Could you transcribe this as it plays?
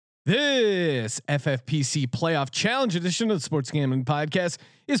This FFPC Playoff Challenge edition of the Sports Gambling Podcast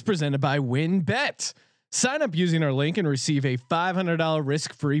is presented by WynnBET. Sign up using our link and receive a $500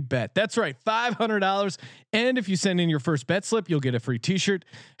 risk-free bet. That's right, $500. And if you send in your first bet slip, you'll get a free t-shirt.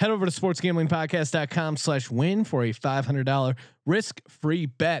 Head over to sportsgamblingpodcast.com/win for a $500 risk-free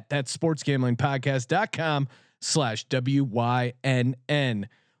bet. That's sportsgamblingpodcast.com/WYNN.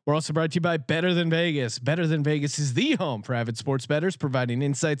 We're also brought to you by Better Than Vegas. Better Than Vegas is the home for avid sports bettors, providing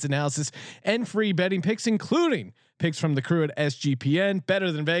insights, analysis, and free betting picks, including picks from the crew at SGPN.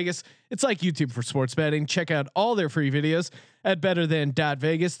 Better Than Vegas, it's like YouTube for sports betting. Check out all their free videos at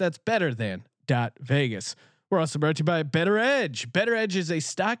betterthan.vegas. That's betterthan.vegas. We're also brought to you by Better Edge. Better Edge is a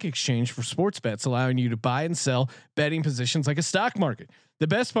stock exchange for sports bets, allowing you to buy and sell betting positions like a stock market. The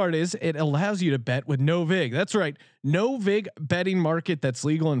best part is it allows you to bet with no vig. That's right, no vig betting market that's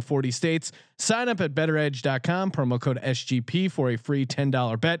legal in 40 states. Sign up at betteredge.com, promo code SGP for a free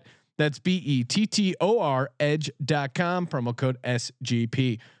 $10 bet. That's BETTOR edge.com, promo code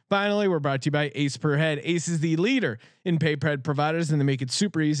SGP. Finally, we're brought to you by Ace Per Head. Ace is the leader in pay-per-head providers, and they make it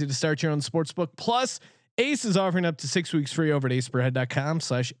super easy to start your own sportsbook. Plus, Ace is offering up to 6 weeks free over at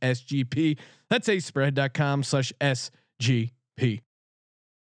aceperhead.com/SGP. That's aceperhead.com/SGP.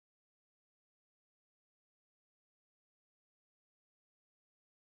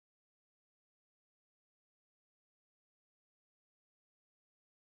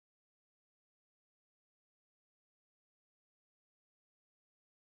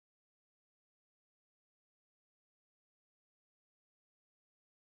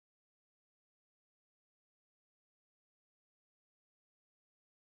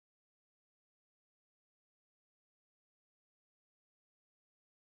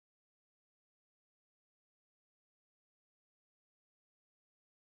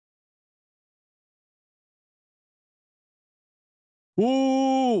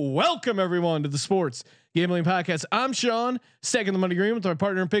 Ooh, welcome everyone to the Sports Gambling Podcast. I'm Sean, second the money green with my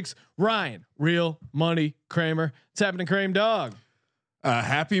partner in picks, Ryan, Real Money Kramer. What's happening, Kramer dog?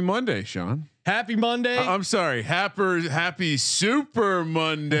 Happy Monday, Sean. Happy Monday. I'm sorry. Happy Super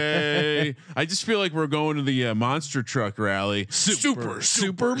Monday. I just feel like we're going to the monster truck rally. Super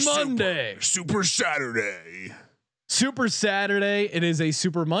Monday. Super Saturday. Super Saturday. It is a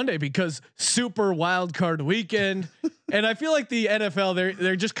Super Monday because Super Wild Card Weekend. And I feel like the NFL,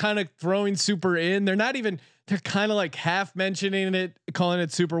 they're just kind of throwing super in. They're kind of like half mentioning it, calling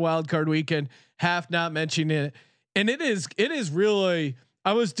it Super Wild Card Weekend, half not mentioning it. And it is really,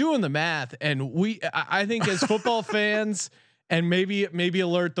 I was doing the math, and I think as football fans, and maybe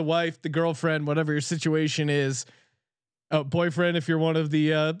alert the wife, the girlfriend, whatever your situation is, boyfriend, if you're one of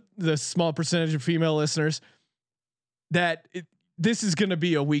the small percentage of female listeners, that this is going to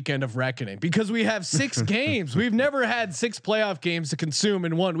be a weekend of reckoning because we have 6 games. We've never had 6 playoff games to consume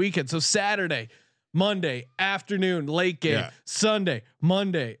in one weekend. So Saturday, Monday afternoon, late game, Sunday,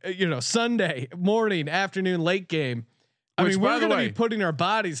 Monday, Sunday morning, afternoon, late game. I mean, we're going to be putting our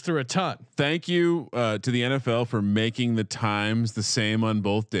bodies through a ton. Thank you to the NFL for making the times the same on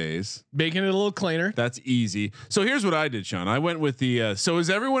both days, making it a little cleaner. That's easy. So here's what I did, Sean. I went with the. So is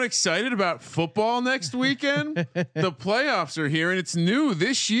everyone excited about football next weekend? The playoffs are here, and it's new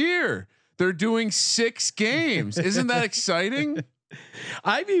this year. They're doing 6 games. Isn't that exciting?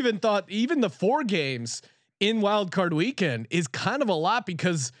 I've even thought the 4 games in Wild Card Weekend is kind of a lot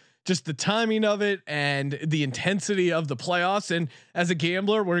because just the timing of it and the intensity of the playoffs. And as a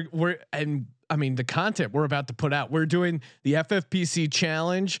gambler, the content we're about to put out, we're doing the FFPC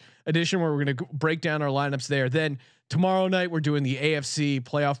Challenge edition where we're going to break down our lineups there. Then tomorrow night we're doing the AFC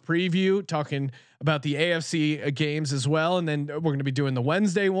playoff preview, talking about the AFC games as well. And then we're going to be doing the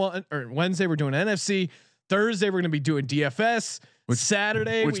Wednesday we're doing NFC. Thursday we're going to be doing DFS.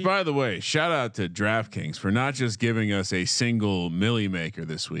 Saturday, by the way, shout out to DraftKings for not just giving us a single Millie Maker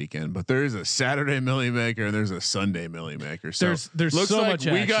this weekend, but there is a Saturday Millie Maker and there's a Sunday Millie Maker. So there's looks so like much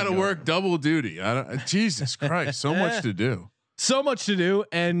we got to work double duty. Jesus Christ, so much to do. So much to do,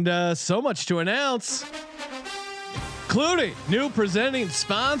 and so much to announce, including new presenting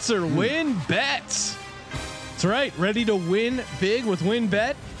sponsor, WynnBET. That's right, ready to win big with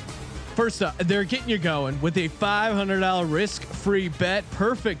WynnBET. First up, they're getting you going with a $500 risk-free bet.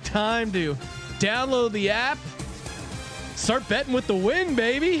 Perfect time to download the app. Start betting with the win,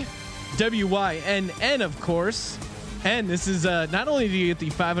 baby. WYNN, of course. And this is not only do you get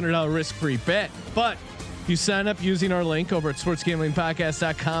the $500 risk-free bet, but if you sign up using our link over at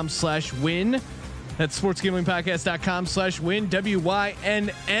sportsgamblingpodcast.com/win. That's sportsgamblingpodcast.com/win.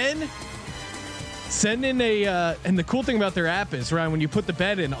 WYNN. Send in and the cool thing about their app is, Ryan, when you put the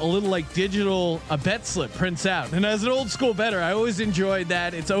bet in, a little like digital bet slip prints out. And as an old school bettor, I always enjoyed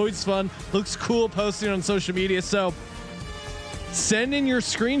that. It's always fun. Looks cool posting on social media. So send in your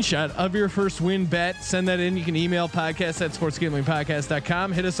screenshot of your first win bet. Send that in. You can email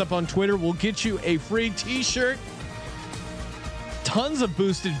podcast@sportsgamblingpodcast.com. Hit us up on Twitter. We'll get you a free t-shirt. Tons of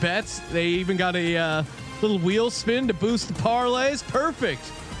boosted bets. They even got a little wheel spin to boost the parlays. Perfect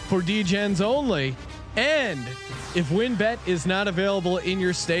for DGens only. And if WinBet is not available in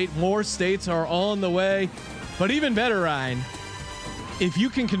your state, more states are on the way. But even better, Ryan, if you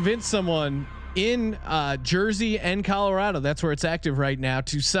can convince someone in Jersey and Colorado, that's where it's active right now,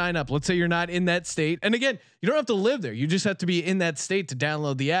 to sign up. Let's say you're not in that state. And again, you don't have to live there. You just have to be in that state to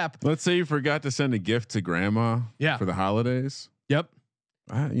download the app. Let's say you forgot to send a gift to grandma for the holidays. Yep.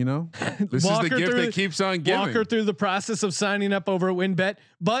 This is the gift that keeps on giving. Walk her through the process of signing up over at WinBet.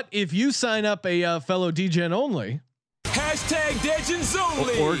 But if you sign up a fellow DGen only, #DGens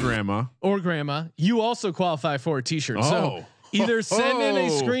only, or grandma, you also qualify for a t-shirt. So either send in a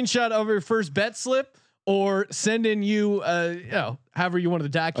screenshot of your first bet slip, or send in however you want to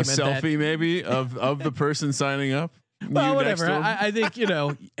document a selfie maybe of the person signing up. Well, whatever. I think,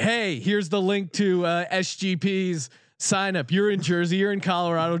 hey, here's the link to SGP's sign up. You're in Jersey, you're in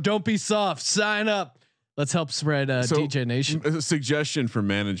Colorado. Don't be soft. Sign up. Let's help spread DJ Nation. A suggestion for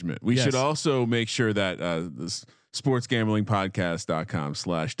management. We should also make sure that this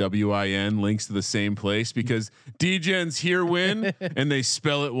sportsgamblingpodcast.com/WIN links to the same place, because DGens here win and they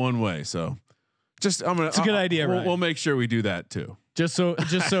spell it one way. So it's a good idea. We'll make sure we do that too. Just so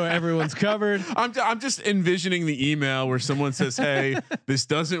everyone's covered. I'm just envisioning the email where someone says, "Hey, this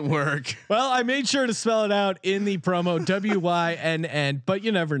doesn't work." Well, I made sure to spell it out in the promo, WYNN, but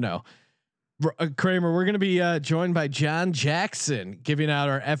you never know. Kramer, we're going to be joined by John Jackson, giving out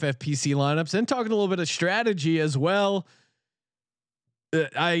our FFPC lineups and talking a little bit of strategy as well. We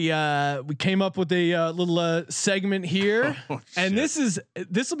came up with a little segment here, and this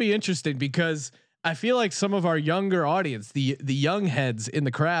will be interesting because I feel like some of our younger audience, the young heads in the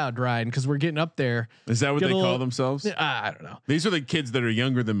crowd, Ryan, because we're getting up there. Is that what they call themselves? I don't know. These are the kids that are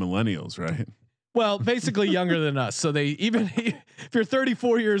younger than millennials, right? Well, basically younger than us. So if you're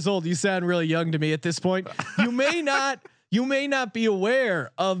 34 years old, you sound really young to me at this point. You may not be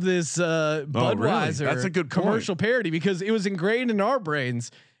aware of this Budweiser That's a good commercial parody, because it was ingrained in our brains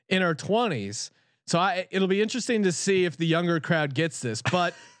in our 20s. So it'll be interesting to see if the younger crowd gets this,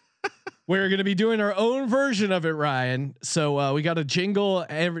 but we're going to be doing our own version of it, Ryan. So we got a jingle,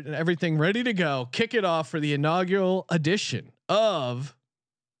 everything ready to go. Kick it off for the inaugural edition of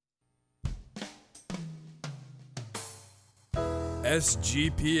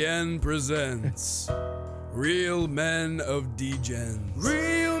SGPN presents Real Men of DGens.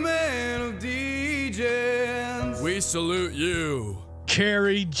 Real Men of DGens. We salute you,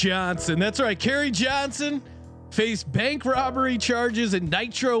 Kerry Johnson. That's right, Kerry Johnson faced bank robbery charges in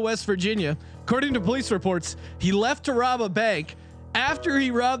Nitro, West Virginia. According to police reports, he left to rob a bank. After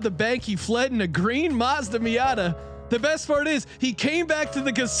he robbed the bank, he fled in a green Mazda Miata. The best part is he came back to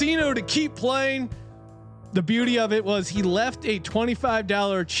the casino to keep playing. The beauty of it was he left a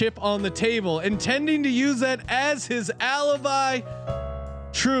 $25 chip on the table, intending to use that as his alibi.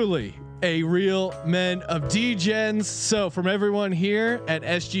 Truly a real men of DGens. So from everyone here at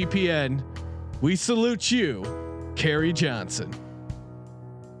SGPN, we salute you, Kerry Johnson.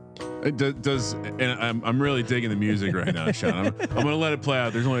 I'm really digging the music right now, Sean. I'm going to let it play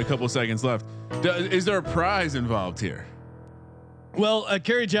out. There's only a couple of seconds left. Is there a prize involved here? Well,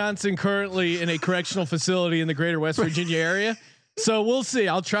 Kerry Johnson currently in a correctional facility in the greater West Virginia area. So we'll see.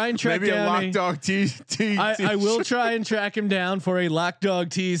 I'll try and track maybe down a Lock Dog I will try and track him down for a Lock Dog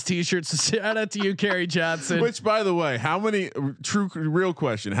Tees t-shirt. So shout out to you, Kerry Johnson. Which, by the way, how many real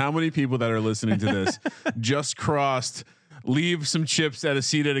question? How many people that are listening to this just crossed leave some chips at a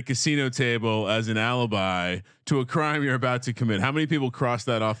seat at a casino table as an alibi to a crime you're about to commit? How many people crossed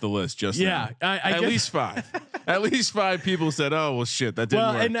that off the list? Just now? At least 5. At least 5 people said, "Oh well, shit, that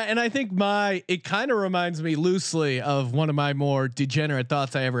didn't work." And I think it kind of reminds me loosely of one of my more degenerate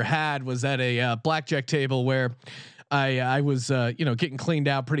thoughts I ever had was at a blackjack table where I was getting cleaned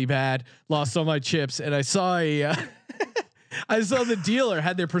out pretty bad, lost all my chips, and I saw I saw the dealer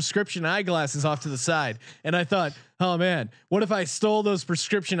had their prescription eyeglasses off to the side, and I thought, oh man, what if I stole those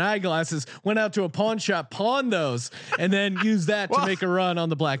prescription eyeglasses, went out to a pawn shop, pawned those, and then used that to make a run on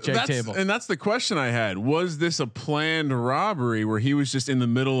the blackjack table? And that's the question I had. Was this a planned robbery where he was just in the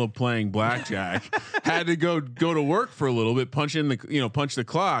middle of playing blackjack, had to go to work for a little bit, punch the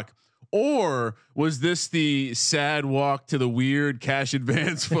clock? Or was this the sad walk to the weird cash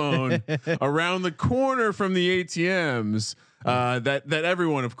advance phone around the corner from the ATMs? That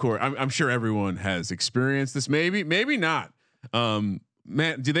everyone, of course, I'm sure everyone has experienced this. Maybe not.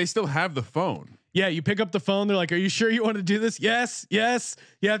 Man, do they still have the phone? Yeah, you pick up the phone. They're like, "Are you sure you want to do this?" Yes.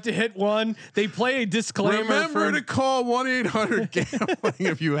 You have to hit one. They play a disclaimer. Remember to call 1-800-GAMBLING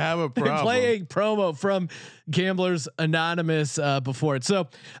if you have a problem. They play a promo from Gamblers Anonymous before it. So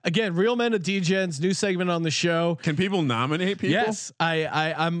again, Real Men of Degens, new segment on the show. Can people nominate people? Yes,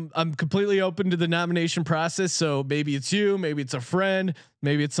 I'm completely open to the nomination process. So maybe it's you, maybe it's a friend,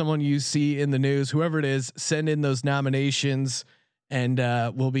 maybe it's someone you see in the news. Whoever it is, send in those nominations. And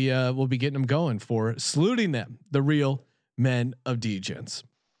we'll be getting them going for saluting them, the Real Men of Degens.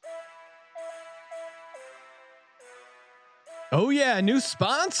 Oh yeah, new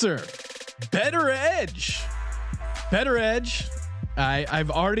sponsor, Better Edge. Better Edge.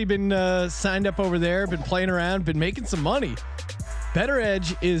 I've already been signed up over there, been playing around, been making some money. Better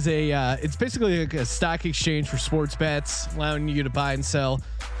Edge is it's basically like a stock exchange for sports bets, allowing you to buy and sell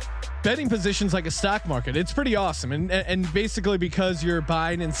betting positions like a stock market. It's pretty awesome. And basically because you're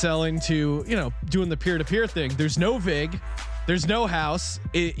buying and selling to, doing the peer-to-peer thing, there's no VIG, there's no house.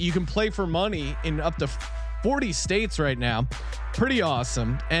 You can play for money in up to 40 states right now. Pretty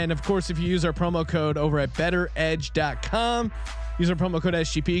awesome. And of course, if you use our promo code over at betteredge.com, use our promo code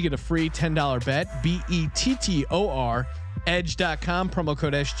SGP, you get a free $10 bet, BETTOR edge.com, promo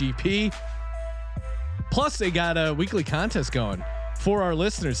code SGP. Plus they got a weekly contest going for our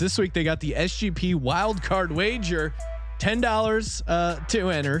listeners. This week they got the SGP wildcard wager, $10 to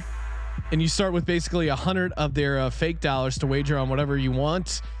enter, and you start with basically 100 of their fake dollars to wager on whatever you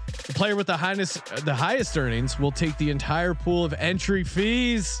want. The player with the highest earnings will take the entire pool of entry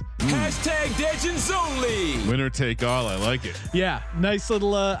fees. Hashtag Degens only. Winner take all. I like it. Yeah, nice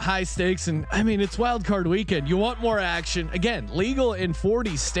little high stakes, and I mean it's wildcard weekend. You want more action? Again, legal in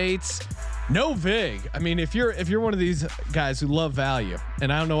 40 states. No VIG. I mean, if you're one of these guys who love value,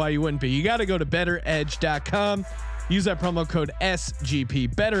 and I don't know why you wouldn't be, you got to go to betteredge.com. Use that promo code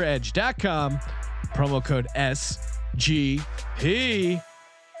SGP. Betteredge.com. Promo code SGP.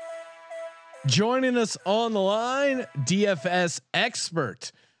 Joining us on the line, DFS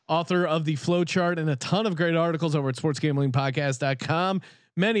expert, author of the Flowchart and a ton of great articles over at sportsgamblingpodcast.com.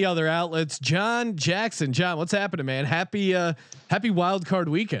 Many other outlets. John Jackson. John, what's happening, man? Happy wild card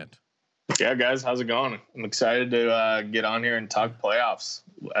weekend. Yeah, guys, how's it going? I'm excited to get on here and talk playoffs.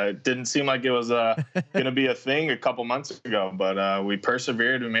 It didn't seem like it was going to be a thing a couple months ago, but we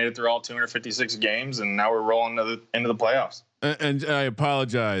persevered. We made it through all 256 games, and now we're rolling into the playoffs. And I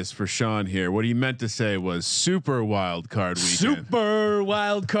apologize for Sean here. What he meant to say was super wild card weekend. Super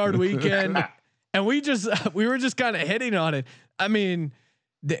wild card weekend. And we were just kind of hitting on it. I mean,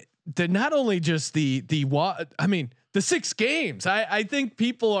 the not only just the 6 games. I think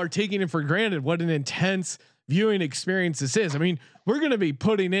people are taking it for granted what an intense viewing experience this is. I mean, we're going to be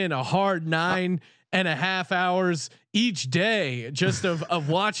putting in a hard 9.5 hours each day just of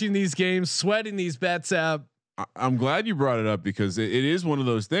watching these games, sweating these bets out. I'm glad you brought it up because it is one of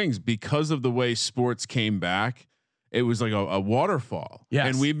those things. Because of the way sports came back, it was like a waterfall. Yes.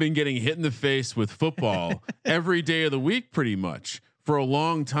 And we've been getting hit in the face with football every day of the week pretty much for a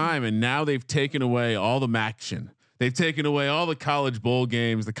long time. And now they've taken away all the action. They've taken away all the college bowl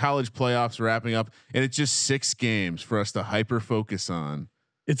games, the college playoffs are wrapping up, and it's just 6 games for us to hyper focus on.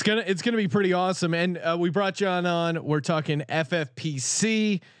 It's gonna be pretty awesome. And we brought John on. We're talking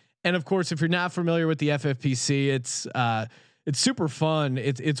FFPC. And of course, if you're not familiar with the FFPC, it's super fun.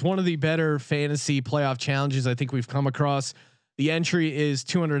 It's one of the better fantasy playoff challenges I think we've come across. The entry is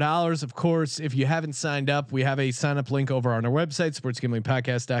 $200. Of course, if you haven't signed up, we have a sign up link over on our website,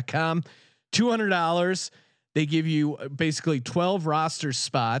 sportsgamblingpodcast.com. $200. They give you basically 12 roster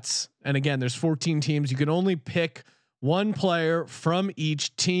spots. And again, there's 14 teams. You can only pick one player from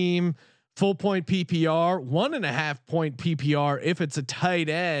each team. Full point PPR, 1.5 point PPR if it's a tight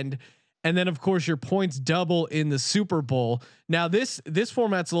end, and then of course your points double in the Super Bowl. Now this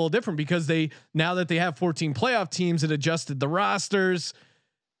format's a little different because now that they have 14 playoff teams, it adjusted the rosters.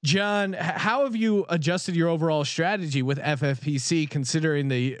 John, how have you adjusted your overall strategy with FFPC considering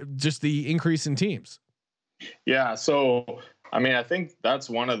the increase in teams? Yeah, so I mean, I think that's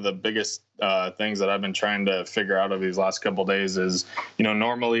one of the biggest things that I've been trying to figure out over these last couple of days is,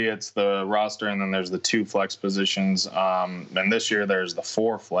 normally it's the roster and then there's the 2 flex positions. And this year there's the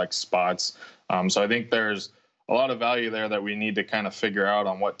 4 flex spots. So I think there's a lot of value there that we need to kind of figure out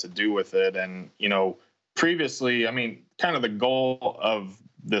on what to do with it. And, previously, I mean, kind of the goal of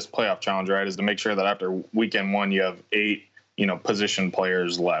this playoff challenge, right, is to make sure that after weekend 1, you have 8, position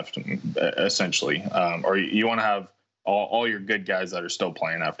players left, essentially, or you want to have all your good guys that are still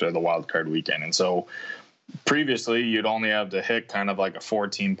playing after the wild card weekend. And so previously you'd only have to hit kind of like a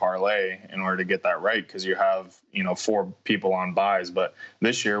 4-team parlay in order to get that right, because you have 4 people on buys. But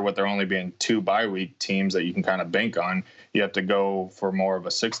this year, with there only being 2 bye week teams that you can kind of bank on, you have to go for more of a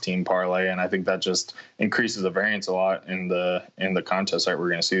 6-team parlay, and I think that just increases the variance a lot in the contest that we're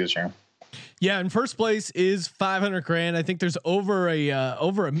going to see this year. Yeah, and first place is $500,000. I think there's over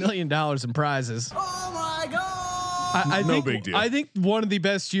 $1 million in prizes. Oh my God. I No think, big deal. I think one of the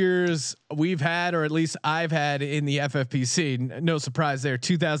best years we've had, or at least I've had in the FFPC. No surprise there.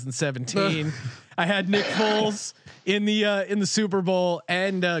 2017, I had Nick Foles in the Super Bowl,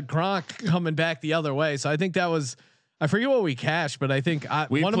 and Gronk coming back the other way. So I think that was. I forget what we cashed, but I think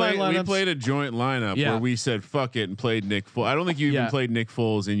we one of my lineups. We played a joint lineup where we said fuck it and played Nick Foles. I don't think you even played Nick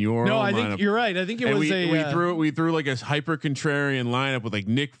Foles in your No, own I lineup. think you're right. I think it and was we threw like a hyper contrarian lineup with like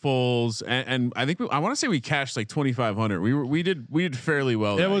Nick Foles, and I think I want to say we cashed like 2,500. We did fairly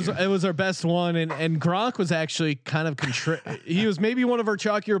well. It was our best one, and Gronk was actually kind of he was maybe one of our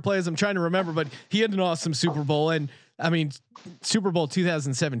chalkier plays. I'm trying to remember, but he had an awesome Super Bowl, and I mean Super Bowl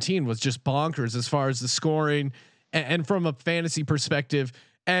 2017 was just bonkers as far as the scoring and from a fantasy perspective.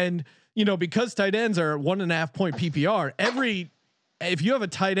 And because tight ends are 1.5 point PPR, if you have a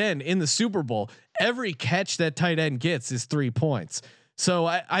tight end in the Super Bowl, every catch that tight end gets is 3 points. So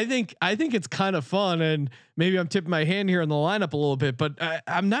I think it's kind of fun, and maybe I'm tipping my hand here in the lineup a little bit, but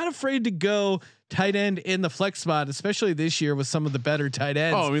I'm not afraid to go tight end in the flex spot, especially this year with some of the better tight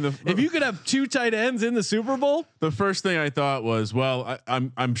ends. Oh, I mean, if you could have 2 tight ends in the Super Bowl, the first thing I thought was, well,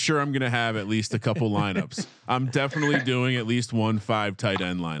 I'm sure I'm going to have at least a couple lineups. I'm definitely doing at least 1 5 tight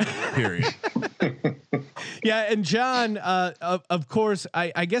end lineup. Period. Yeah, and John, of course,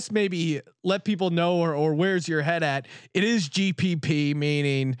 I guess maybe let people know or where's your head at. It is GPP,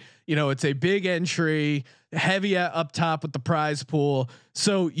 meaning it's a big entry, heavy up top with the prize pool.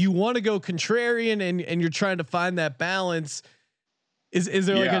 So you want to go contrarian, and you're trying to find that balance. Is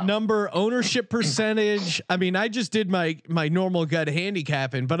there like a number, ownership percentage? I mean, I just did my normal gut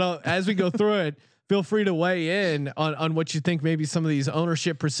handicapping, but as we go through it, feel free to weigh in on what you think maybe some of these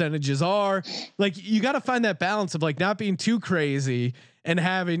ownership percentages are. Like, you got to find that balance of like not being too crazy and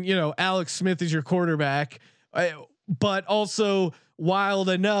having, Alex Smith as your quarterback, but also wild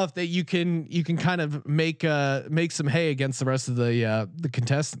enough that you can kind of make some hay against the rest of the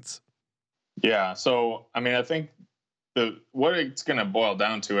contestants. Yeah. So, I mean, I think what it's going to boil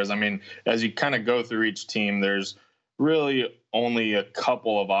down to is, I mean, as you kind of go through each team, there's really only a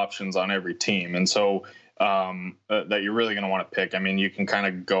couple of options on every team. And so that you're really going to want to pick. I mean, you can kind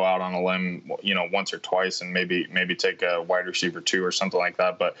of go out on a limb, once or twice and maybe take a wide receiver 2 or something like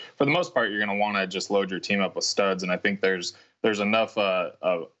that. But for the most part, you're going to want to just load your team up with studs. And I think there's enough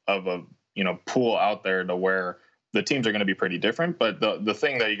of a, pool out there to where the teams are going to be pretty different. But the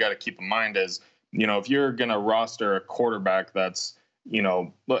thing that you got to keep in mind is, if you're going to roster a quarterback that's,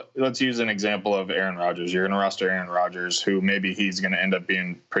 let's use an example of Aaron Rodgers. You're going to roster Aaron Rodgers, who maybe he's going to end up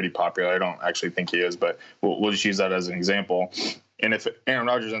being pretty popular. I don't actually think he is, but we'll just use that as an example. And if Aaron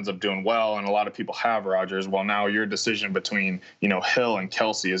Rodgers ends up doing well, and a lot of people have Rodgers, well, now your decision between, Hill and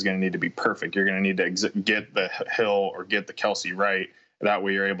Kelsey is going to need to be perfect. You're going to need to get the Hill or get the Kelsey right. That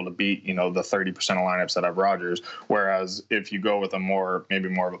way you're able to beat, the 30% of lineups that have Rodgers. Whereas if you go with maybe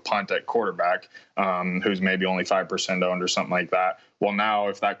more of a punt at quarterback, who's maybe only 5% owned or something like that. Well, now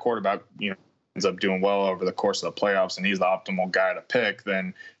if that quarterback, ends up doing well over the course of the playoffs and he's the optimal guy to pick,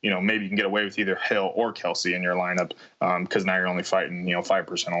 then, maybe you can get away with either Hill or Kelsey in your lineup. Cause now you're only fighting, 5%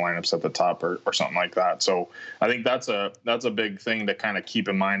 of lineups at the top or something like that. So I think that's a big thing to kind of keep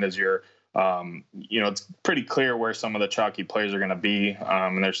in mind as you're, it's pretty clear where some of the chalky plays are going to be.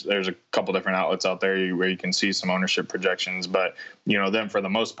 And there's a couple different outlets out there where you can see some ownership projections, but then for the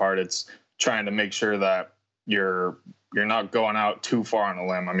most part, it's trying to make sure that you're not going out too far on a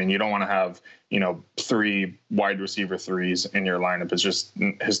limb. I mean, you don't want to have, 3 wide receiver 3s in your lineup. It's just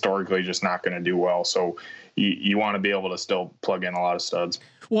historically just not going to do well. So you want to be able to still plug in a lot of studs.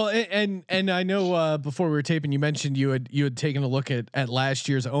 Well, and I know before we were taping, you mentioned you had taken a look at last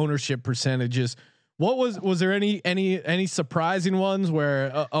year's ownership percentages. What was there any surprising ones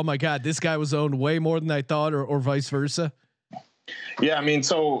where oh my God, this guy was owned way more than I thought, or vice versa? Yeah, I mean,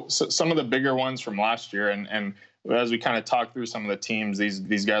 so some of the bigger ones from last year, and as we kind of talk through some of the teams,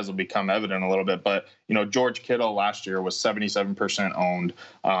 these guys will become evident a little bit. But George Kittle last year was 77% owned.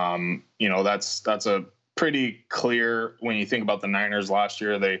 That's a pretty clear when you think about the Niners last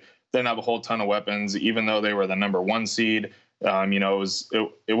year. They didn't have a whole ton of weapons, even though they were the number 1 seed.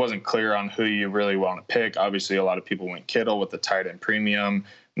 it wasn't clear on who you really want to pick. Obviously, a lot of people went Kittle with the tight end premium.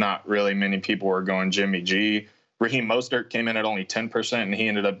 Not really many people were going Jimmy G. Raheem Mostert came in at only 10%, and he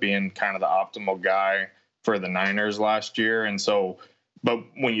ended up being kind of the optimal guy for the Niners last year. And so, but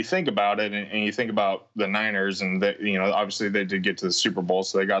when you think about it, and you think about the Niners, and obviously they did get to the Super Bowl,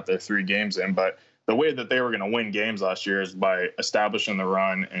 so they got their 3 games in. But the way that they were going to win games last year is by establishing the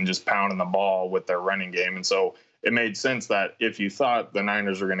run and just pounding the ball with their running game. And so it made sense that if you thought the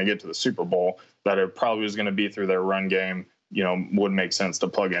Niners were going to get to the Super Bowl, that it probably was going to be through their run game. Would make sense to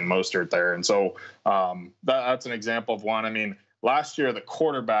plug in Mostert there. And so that's an example of one. I mean, last year, the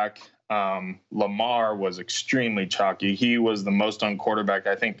quarterback, Lamar, was extremely chalky. He was the most owned quarterback,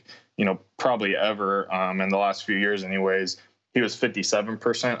 I think, probably ever in the last few years anyways. He was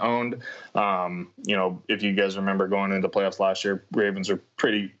 57% owned. If you guys remember going into playoffs last year, Ravens were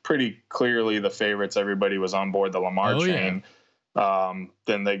pretty clearly the favorites. Everybody was on board the Lamar train. Yeah.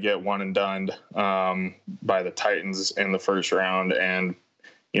 Then they get one and done by the Titans in the first round. And,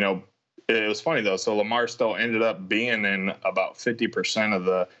 it was funny though. So Lamar still ended up being in about 50% of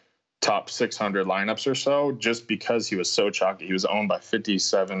the top 600 lineups or so, just because he was so chalky. He was owned by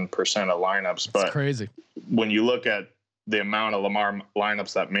 57% of lineups. That's but crazy. When you look at the amount of Lamar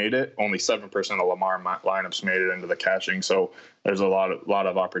lineups that made it, only 7% of Lamar lineups made it into the caching. So there's a lot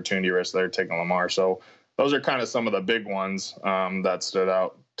of opportunity risk there taking Lamar. So those are kind of some of the big ones that stood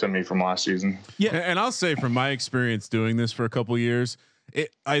out to me from last season. Yeah, and I'll say from my experience doing this for a couple of years,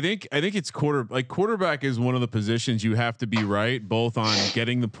 I think it's quarterback is one of the positions you have to be right, both on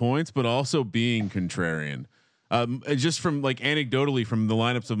getting the points, but also being contrarian. Just from anecdotally from the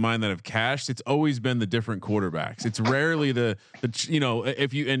lineups of mine that have cashed, it's always been the different quarterbacks. It's rarely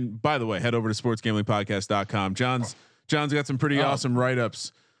if you, and by the way, head over to sportsgamblingpodcast.com. John's got some pretty awesome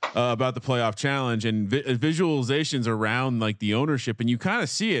write-ups about the playoff challenge and visualizations around the ownership, and you kind of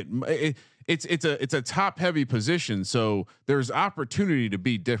see it. It's a top heavy position, so there's opportunity to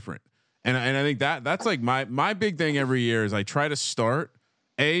be different. And I think that's my big thing every year is I try to start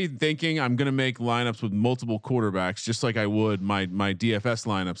thinking I'm going to make lineups with multiple quarterbacks, just like I would my DFS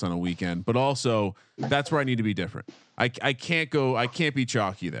lineups on a weekend, but also that's where I need to be different. I can't be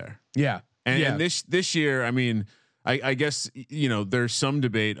chalky there. Yeah. And this year, I mean, I guess there's some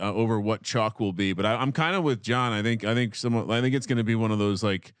debate over what chalk will be, but I'm kind of with John. I think it's going to be one of those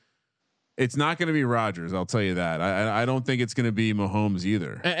it's not going to be Rodgers. I'll tell you that. I don't think it's going to be Mahomes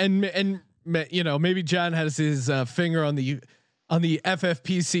either. And maybe John has his finger on the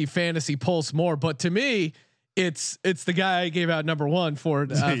FFPC fantasy pulse more, but to me, it's the guy I gave out number 1 for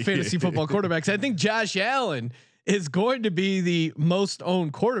fantasy football quarterbacks. I think Josh Allen is going to be the most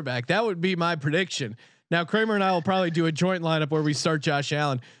owned quarterback. That would be my prediction. Now Kramer and I will probably do a joint lineup where we start Josh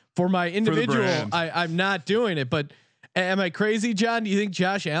Allen. For my individual, I'm not doing it, but am I crazy, John? Do you think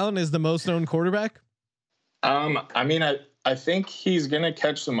Josh Allen is the most owned quarterback? I mean, I think he's going to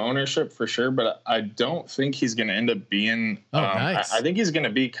catch some ownership for sure, but I don't think he's going to end up being, nice. I think he's going to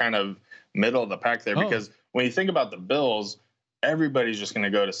be kind of middle of the pack there because when you think about the Bills, everybody's just going to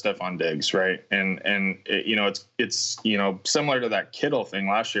go to Stephon Diggs. Right. And it's similar to that Kittle thing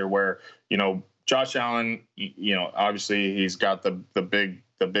last year where, Josh Allen, obviously he's got the big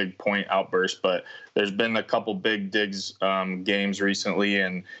point outburst, but there's been a couple big Diggs games recently.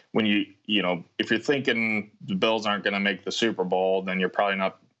 And when if you're thinking the Bills aren't going to make the Super Bowl, then you're probably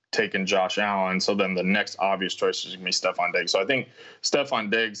not taking Josh Allen. So then the next obvious choice is going to be Stephon Diggs. So I think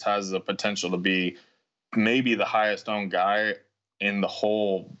Stephon Diggs has the potential to be maybe the highest owned guy in the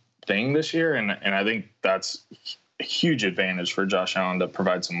whole thing this year. And I think that's a huge advantage for Josh Allen to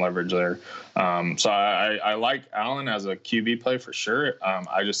provide some leverage there. So I like Allen as a QB play for sure.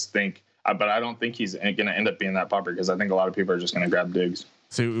 I just think, but I don't think he's going to end up being that popular because I think a lot of people are just going to grab Diggs.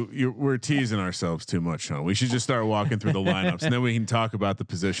 So we're teasing ourselves too much, Sean. We should just start walking through the lineups and then we can talk about the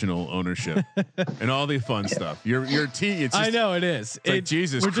positional ownership and all the fun stuff. Your team. It's just, I know it is. It's like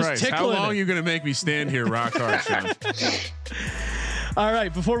Jesus Christ. How long are you going to make me stand here rock hard, Sean? All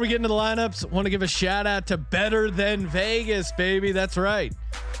right. Before we get into the lineups, want to give a shout out to Better Than Vegas, baby. That's right.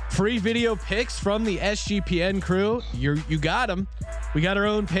 Free video picks from the SGPN crew. You got them. We got our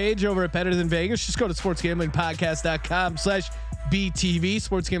own page over at Better Than Vegas. Just go to sportsgamblingpodcast.com/BTV,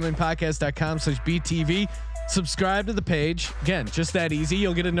 sportsgamblingpodcast.com/BTV. Subscribe to the page. Again, just that easy.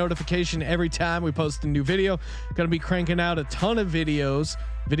 You'll get a notification every time we post a new video. Going to be cranking out a ton of video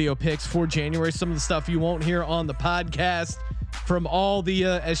picks for January. Some of the stuff you won't hear on the podcast from all the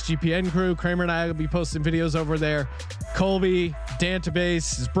SGPN crew. Kramer and I will be posting videos over there. Colby,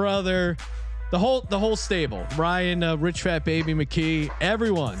 Dantabase, his brother, the whole stable. Ryan, Rich Fat Baby McKee,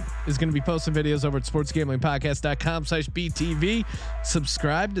 everyone is Rich Fat Baby McKee. Everyone is going to be posting videos over at sportsgamblingpodcast.com/BTV.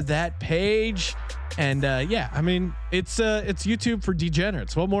 Subscribe to that page. And yeah, I mean, it's YouTube for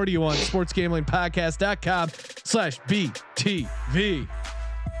degenerates. What more do you want? sportsgamblingpodcast.com/BTV.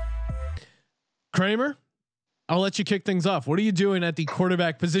 Kramer, I'll let you kick things off. What are you doing at the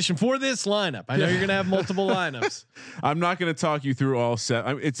quarterback position for this lineup? I know you're going to have multiple lineups. I'm not going to talk you through all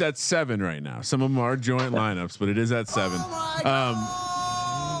 7. It's at 7 right now. Some of them are joint lineups, but it is at 7.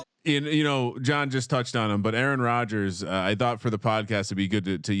 John just touched on him, but Aaron Rodgers, I thought for the podcast it'd be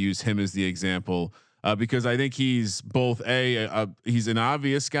good to use him as the example because I think he's both he's an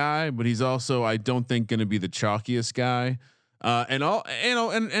obvious guy, but he's also, I don't think, going to be the chalkiest guy.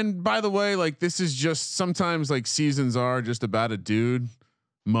 And by the way, like, this is just sometimes, like, seasons are just about a dude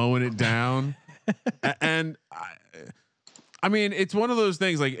mowing it down. And I mean, it's one of those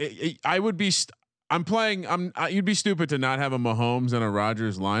things, like, I would be, you'd be stupid to not have a Mahomes and a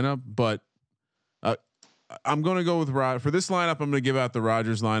Rodgers lineup, but I'm going to go with for this lineup. I'm going to give out the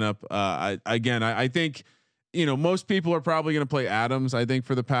Rodgers lineup. I think, most people are probably going to play Adams, I think,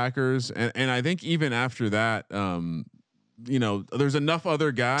 for the Packers. And I think even after that, there's enough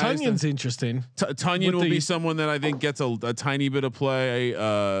other guys. Tunyon's interesting. Tonyan will be someone that I think gets a tiny bit of play.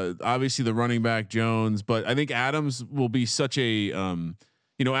 Obviously the running back Jones, but I think Adams will be such a,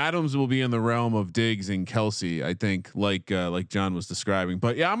 Adams will be in the realm of Diggs and Kelsey. I think like John was describing,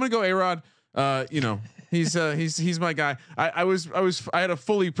 but yeah, I'm going to go A-Rod. He's my guy. I had a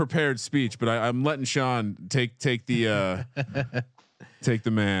fully prepared speech, but I'm letting Sean take the take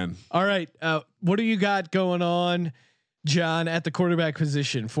the man. All right. What do you got going on, John, at the quarterback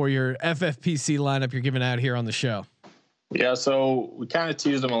position for your FFPC lineup you're giving out here on the show? Yeah, so we kind of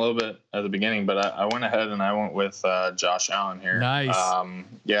teased him a little bit at the beginning, but I went ahead and I went with Josh Allen here. Nice.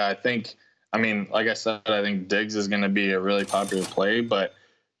 Yeah, like I said, I think Diggs is going to be a really popular play, but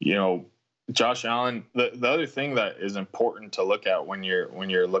Josh Allen. The other thing that is important to look at when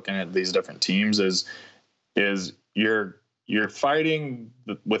you're looking at these different teams is you're fighting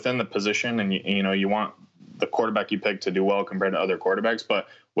within the position, and you want the quarterback you pick to do well compared to other quarterbacks, but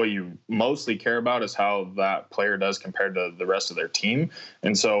what you mostly care about is how that player does compared to the rest of their team.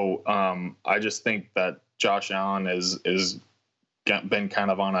 And so I just think that Josh Allen is been kind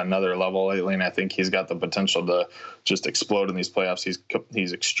of on another level lately, and I think he's got the potential to just explode in these playoffs.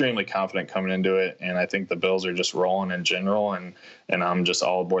 He's extremely confident coming into it, and I think the Bills are just rolling in general, and I'm just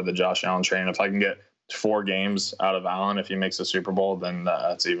all aboard the Josh Allen train. If I can get 4 games out of Allen if he makes a Super Bowl, then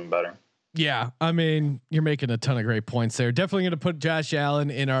that's even better. Yeah, I mean, you're making a ton of great points there. Definitely going to put Josh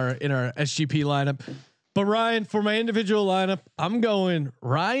Allen in our SGP lineup. But Ryan, for my individual lineup, I'm going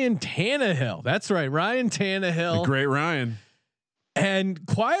Ryan Tannehill. That's right, Ryan Tannehill. The great Ryan. And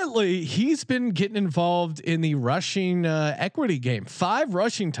quietly, he's been getting involved in the rushing equity game. 5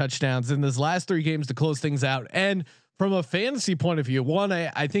 rushing touchdowns in his last 3 games to close things out. And from a fantasy point of view, one,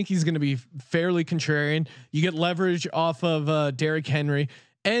 I think he's going to be fairly contrarian. You get leverage off of Derrick Henry.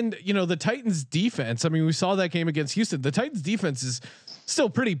 And the Titans defense, I mean, we saw that game against Houston. The Titans defense is still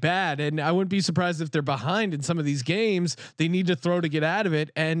pretty bad, and I wouldn't be surprised if they're behind in some of these games. They need to throw to get out of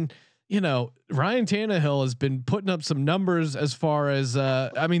it. And Ryan Tannehill has been putting up some numbers as far as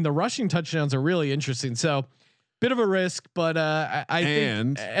the rushing touchdowns are really interesting. So bit of a risk, but I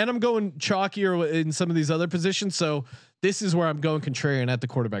think I'm going chalkier in some of these other positions. So this is where I'm going contrarian at the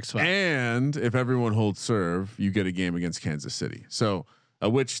quarterback spot. And if everyone holds serve, you get a game against Kansas City. So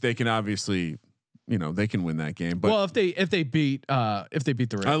which they can obviously, they can win that game. But if they beat the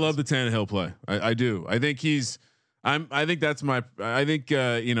Ravens. I love the Tannehill play. I do. I think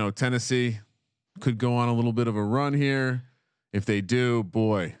Tennessee could go on a little bit of a run here. If they do,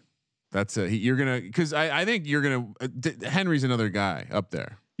 boy, that's you're gonna, because I think you're gonna. Henry's another guy up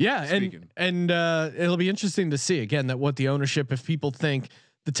there. Yeah, and it'll be interesting to see again what the ownership, if people think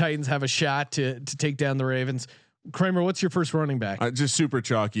the Titans have a shot to take down the Ravens. Kramer, what's your first running back? Just super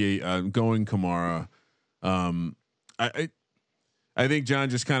chalky. Going Kamara. I think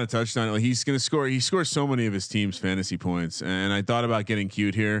John just kind of touched on it. Like, he's going to score. He scores so many of his team's fantasy points, and I thought about getting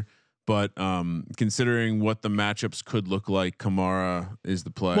cute here, but considering what the matchups could look like, Kamara is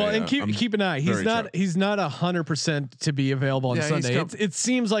the play. Well, and keep an eye. He's not 100% to be available on Sunday. It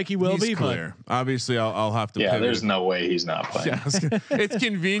seems like he will be. Clear. But obviously, I'll have to. Yeah, pivot. There's no way he's not playing. It's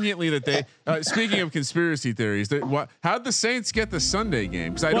conveniently that they. Speaking of conspiracy theories, how'd the Saints get the Sunday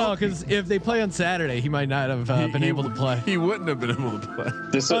game? Because if they play on Saturday, he might not have been able to play. He wouldn't have been able to play.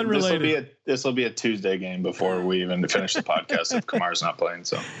 This will be a Tuesday game before we even finish the podcast if Kamara's not playing.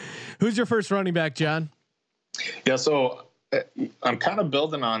 So. Who's your first running back, John? Yeah, so I'm kind of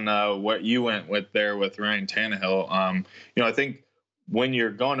building on what you went with there with Ryan Tannehill. I think when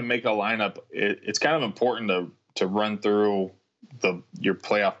you're going to make a lineup, it's kind of important to run through your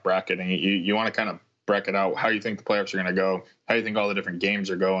playoff bracketing. You want to kind of bracket out how you think the playoffs are going to go, how you think all the different games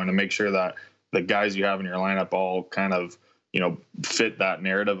are going, to make sure that the guys you have in your lineup all kind of fit that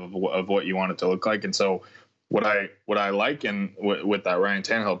narrative of what you want it to look like. And so what I like with that Ryan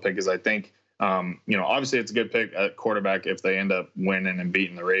Tannehill pick is I think obviously it's a good pick at quarterback if they end up winning and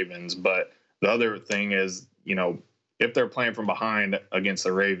beating the Ravens. But the other thing is, if they're playing from behind against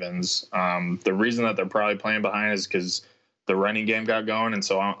the Ravens, the reason that they're probably playing behind is because the running game got going. And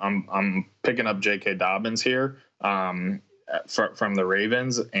so I'm picking up J.K. Dobbins here from the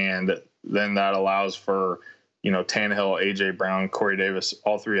Ravens. And then that allows for, Tannehill, A.J. Brown, Corey Davis,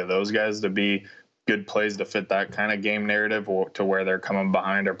 all three of those guys to be good plays to fit that kind of game narrative, or to where they're coming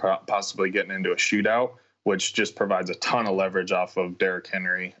behind or possibly getting into a shootout, which just provides a ton of leverage off of Derrick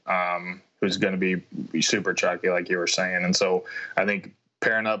Henry, who's going to be super chalky, like you were saying. And so I think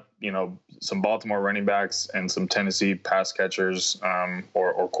pairing up, some Baltimore running backs and some Tennessee pass catchers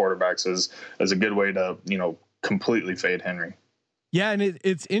or quarterbacks is a good way to, completely fade Henry. Yeah. And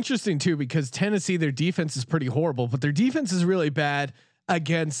it's interesting too, because Tennessee, their defense is pretty horrible, but their defense is really bad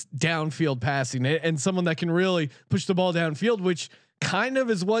against downfield passing and someone that can really push the ball downfield, which kind of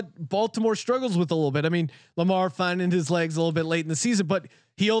is what Baltimore struggles with a little bit. I mean, Lamar finding his legs a little bit late in the season, but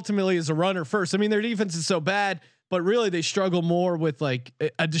he ultimately is a runner first. I mean, their defense is so bad, but really they struggle more with like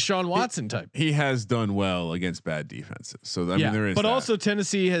a Deshaun Watson type. He has done well against bad defenses. So I mean, there is, but also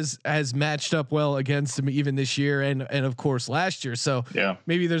Tennessee has matched up well against him even this year. And of course last year. So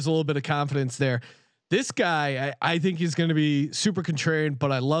maybe there's a little bit of confidence there. This guy, I think he's going to be super contrarian,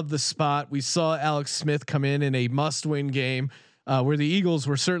 but I love the spot. We saw Alex Smith come in a must-win game where the Eagles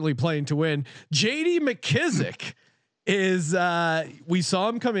were certainly playing to win. J.D. McKissic is we saw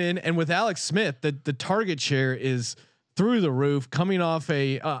him come in, and with Alex Smith, the target share is through the roof, coming off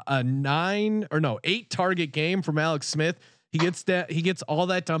a 8 target game from Alex Smith. He gets all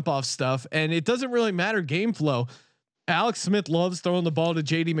that dump off stuff, and it doesn't really matter game flow. Alex Smith loves throwing the ball to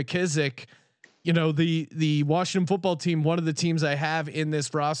J.D. McKissic. The Washington football team, one of the teams I have in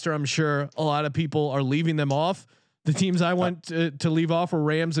this roster, I'm sure a lot of people are leaving them off. The teams I want to leave off were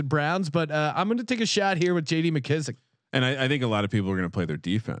Rams and Browns, but I'm going to take a shot here with J.D. McKissic. And I think a lot of people are going to play their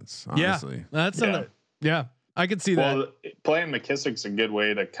defense. Honestly, I could see that. Well, playing McKissic's a good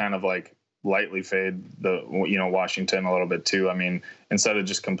way to kind of like lightly fade the Washington a little bit too. I mean, instead of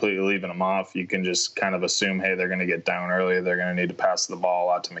just completely leaving them off, you can just kind of assume, hey, they're going to get down early. They're going to need to pass the ball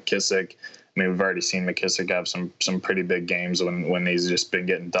out to McKissic. I mean, we've already seen McKissic have some pretty big games when he's just been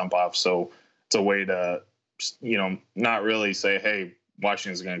getting dump off. So it's a way to, not really say, hey,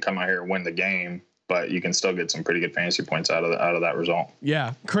 Washington's going to come out here and win the game, but you can still get some pretty good fantasy points out of that result.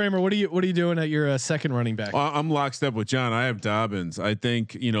 Yeah, Kramer, what are you doing at your second running back? I'm lockstep with John. I have Dobbins. I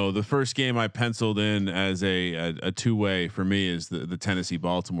think the first game I penciled in as a 2-way for me is the Tennessee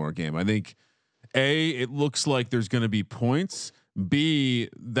Baltimore game. I think it looks like there's going to be points. B,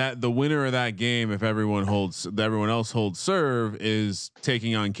 that the winner of that game, if everyone else holds serve, is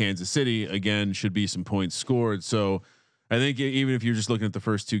taking on Kansas City again. Should be some points scored. So I think even if you're just looking at the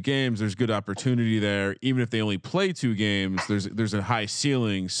first 2 games, there's good opportunity there. Even if they only play 2 games, there's a high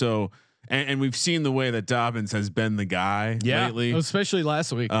ceiling. So and we've seen the way that Dobbins has been the guy lately, especially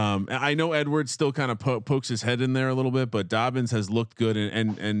last week. I know Edwards still kind of pokes his head in there a little bit, but Dobbins has looked good,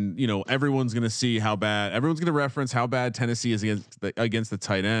 and everyone's going to see how bad. Everyone's going to reference how bad Tennessee is against the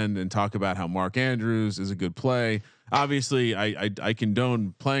tight end and talk about how Mark Andrews is a good play. Obviously, I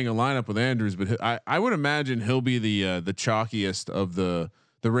condone playing a lineup with Andrews, but I would imagine he'll be the chalkiest of the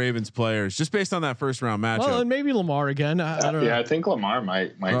Ravens players, just based on that first round matchup. Well, and maybe Lamar again. I don't know. Yeah, I think Lamar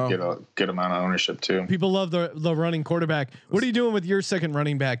might get a good amount of ownership too. People love the running quarterback. What are you doing with your second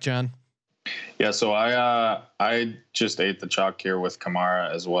running back, John? Yeah, so I just ate the chalk here with Kamara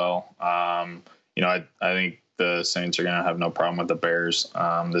as well. I think the Saints are gonna have no problem with the Bears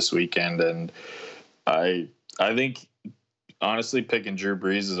this weekend, and I think, honestly, picking Drew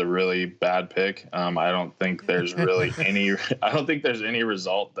Brees is a really bad pick. I don't think there's really any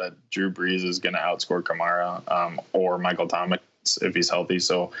result that Drew Brees is going to outscore Kamara or Michael Thomas if he's healthy.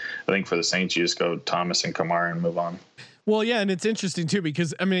 So I think for the Saints, you just go Thomas and Kamara and move on. Well, yeah, and it's interesting too,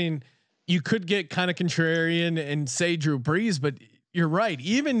 because I mean, you could get kind of contrarian and say Drew Brees, but you're right.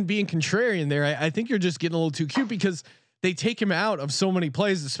 Even being contrarian there, I think you're just getting a little too cute, because they take him out of so many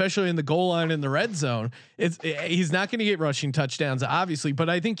plays, especially in the goal line in the red zone. He's not going to get rushing touchdowns, obviously, but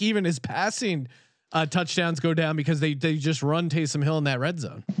I think even his passing touchdowns go down because they just run Taysom Hill in that red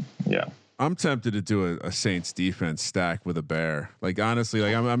zone. Yeah. I'm tempted to do a Saints defense stack with a Bear. Like honestly,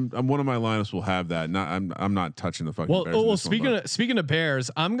 like I'm one of my lineups will have that. I'm not touching the fucking Bears. Well, speaking of Bears,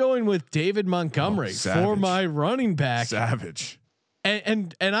 I'm going with David Montgomery for my running back. Savage.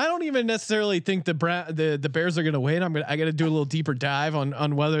 And I don't even necessarily think the Bears are going to win. I got to do a little deeper dive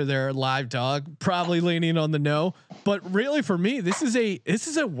on whether they're a live dog. Probably leaning on the no, but really for me, this is a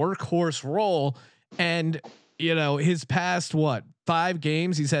workhorse role. And you know, his past 5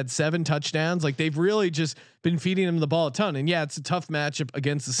 games, he's had 7 touchdowns. Like they've really just been feeding him the ball a ton. And yeah, it's a tough matchup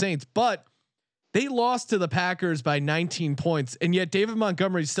against the Saints, but they lost to the Packers by 19 points, and yet David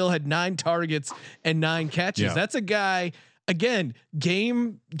Montgomery still had 9 targets and 9 catches. Yeah. That's a guy. Again,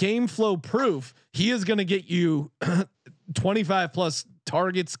 game flow proof. He is going to get you 25 plus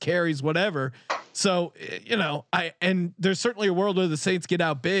targets, carries, whatever. So, you know, and there's certainly a world where the Saints get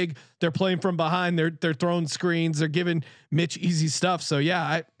out big. They're playing from behind. They're throwing screens. They're giving Mitch easy stuff. So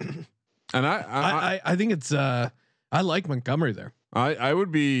yeah, I think it's I like Montgomery there. I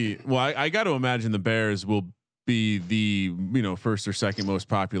would be, well, I got to imagine the Bears will be the, you know, first or second most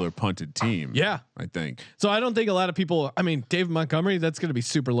popular punted team. Yeah, I think so. I don't think a lot of people, I mean, David Montgomery, that's going to be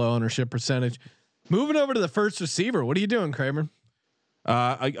super low ownership percentage. Moving over to the first receiver. What are you doing, Kramer?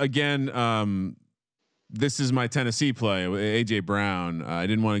 This is my Tennessee play with AJ Brown. I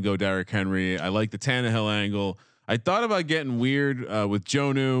didn't want to go Derrick Henry. I like the Tannehill angle. I thought about getting weird with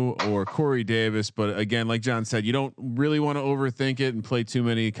Jonnu or Corey Davis, but again, like John said, you don't really want to overthink it and play too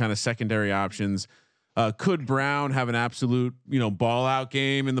many kind of secondary options. Could Brown have an absolute, you know, ball out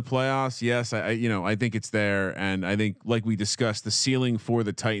game in the playoffs? Yes, I think it's there, and I think, like we discussed, the ceiling for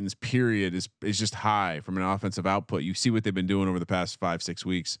the Titans period is just high from an offensive output. You see what they've been doing over the past 5-6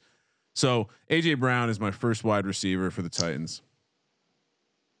 weeks. So AJ Brown is my first wide receiver for the Titans.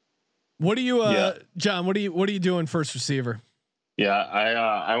 What do you, John? What are you doing first receiver? Yeah,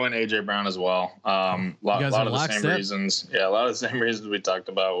 I went AJ Brown as well. Lot of the same reasons. Yeah, a lot of the same reasons we talked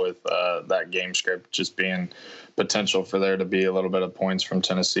about with that game script just being potential for there to be a little bit of points from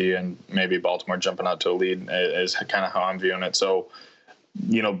Tennessee and maybe Baltimore jumping out to a lead is kind of how I'm viewing it. So,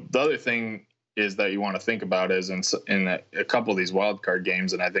 you know, the other thing is that you want to think about is in a couple of these wild card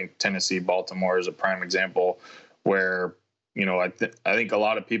games, and I think Tennessee Baltimore is a prime example where, you know, I think a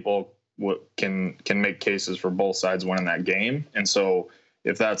lot of people can make cases for both sides winning that game. And so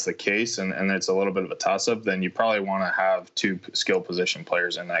if that's the case and it's a little bit of a toss up, then you probably want to have 2 skill position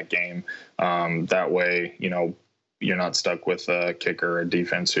players in that game. That way, you know, you're not stuck with a kicker or a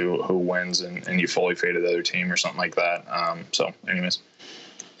defense who wins and you fully faded the other team or something like that. So anyways.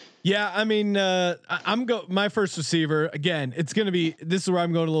 Yeah, I mean, my first receiver again. It's gonna be, this is where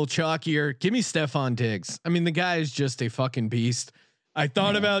I'm going a little chalkier. Give me Stephon Diggs. I mean, the guy is just a fucking beast. I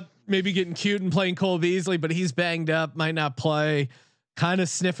thought about maybe getting cute and playing Cole Beasley, but he's banged up, might not play. Kind of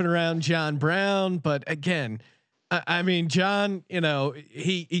sniffing around John Brown, but again, I mean, John, you know,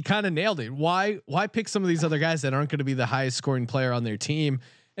 he kind of nailed it. Why pick some of these other guys that aren't going to be the highest scoring player on their team?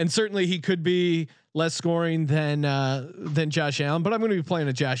 And certainly he could be less scoring than Josh Allen, but I'm going to be playing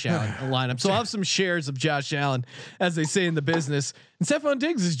a Josh Allen lineup. So I'll have some shares of Josh Allen, as they say in the business. And Stephon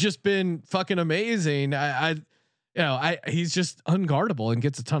Diggs has just been fucking amazing. He's just unguardable and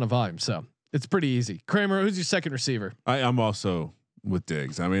gets a ton of volume. So it's pretty easy. Kramer, who's your second receiver? I'm also with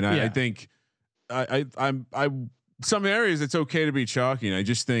Diggs. I mean, I think I'm some areas it's okay to be chalky. And I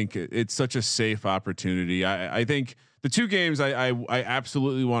just think it's such a safe opportunity. I think the 2 games I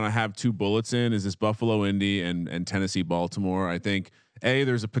absolutely want to have 2 bullets in is this Buffalo Indy and Tennessee Baltimore. I think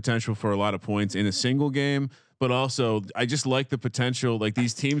there's a potential for a lot of points in a single game, but also I just like the potential. Like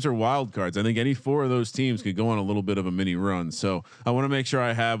these teams are wild cards. I think any 4 of those teams could go on a little bit of a mini run. So I want to make sure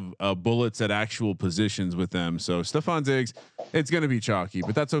I have bullets at actual positions with them. So Stephon Diggs, it's going to be chalky,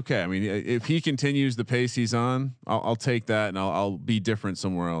 but that's okay. I mean, if he continues the pace he's on, I'll take that and I'll be different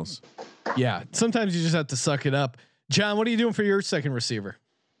somewhere else. Yeah. Sometimes you just have to suck it up. John, what are you doing for your second receiver?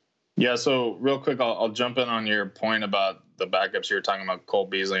 Yeah. So real quick, I'll jump in on your point about the backups. You were talking about Cole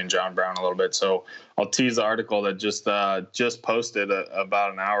Beasley and John Brown a little bit. So I'll tease the article that just posted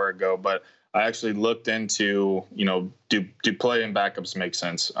about an hour ago, but I actually looked into, you know, do play and backups make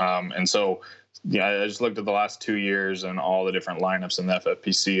sense? And so, yeah, I just looked at the last 2 years and all the different lineups in the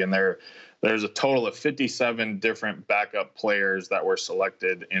FFPC, and there's a total of 57 different backup players that were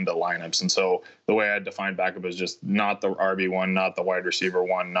selected into lineups. And so the way I define backup is just not the RB1, not the wide receiver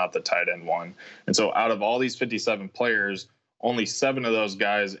 1, not the tight end 1. And so out of all these 57 players, only 7 of those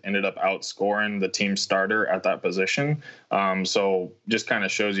guys ended up outscoring the team starter at that position. So just kind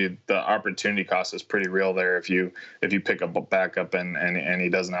of shows you the opportunity cost is pretty real there if you pick up a backup and he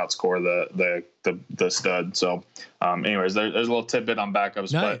doesn't outscore the stud. So anyways, there's a little tidbit on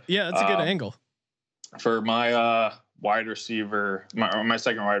backups. Nice. But yeah, that's a good angle. For my wide receiver, my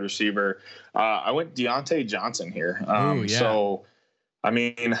second wide receiver, I went Deontay Johnson here. So I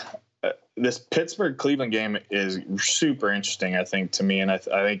mean, this Pittsburgh Cleveland game is super interesting, I think, to me. And I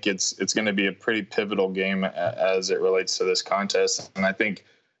think it's going to be a pretty pivotal game as it relates to this contest. And I think,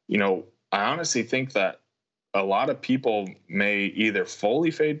 I honestly think that a lot of people may either fully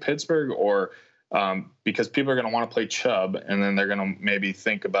fade Pittsburgh or because people are going to want to play Chubb. And then they're going to maybe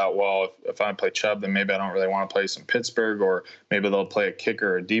think about, well, if I play Chubb, then maybe I don't really want to play some Pittsburgh, or maybe they'll play a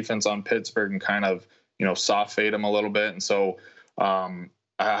kicker or defense on Pittsburgh and kind of, soft fade them a little bit. And so,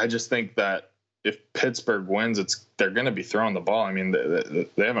 I just think that if Pittsburgh wins, they're going to be throwing the ball. I mean,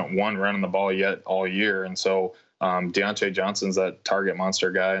 they haven't won running the ball yet all year. And so Deontay Johnson's that target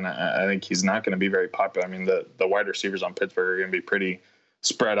monster guy, and I think he's not going to be very popular. I mean, the wide receivers on Pittsburgh are going to be pretty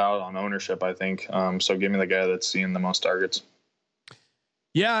spread out on ownership, I think. So give me the guy that's seeing the most targets.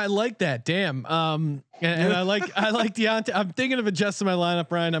 Yeah, I like that. Damn. And I like Deontay. I'm thinking of adjusting my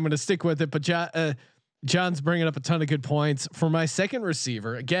lineup, Ryan. I'm going to stick with it, but John's bringing up a ton of good points for my second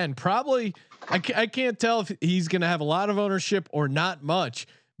receiver. Again, probably I can't tell if he's going to have a lot of ownership or not much,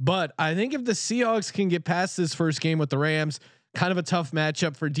 but I think if the Seahawks can get past this first game with the Rams, kind of a tough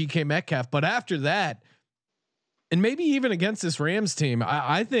matchup for DK Metcalf. But after that, and maybe even against this Rams team,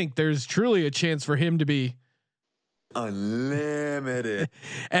 I think there's truly a chance for him to be unlimited.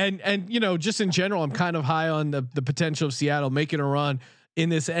 and just in general, I'm kind of high on the potential of Seattle making a run in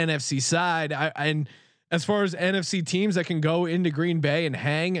this NFC side. And as far as NFC teams that can go into Green Bay and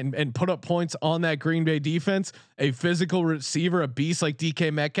hang and put up points on that Green Bay defense, a physical receiver, a beast like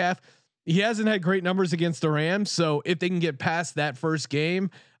DK Metcalf, he hasn't had great numbers against the Rams. So if they can get past that first game,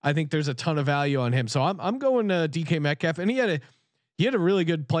 I think there's a ton of value on him. So I'm going to DK Metcalf, and he had a really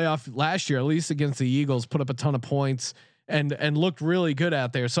good playoff last year, at least against the Eagles, put up a ton of points and looked really good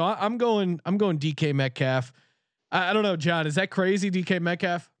out there. So I'm going DK Metcalf. I don't know, John, is that crazy? DK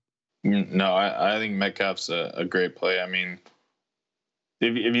Metcalf? No, I think Metcalf's a great play. I mean,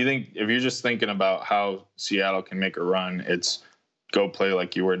 if you're just thinking about how Seattle can make a run, it's go play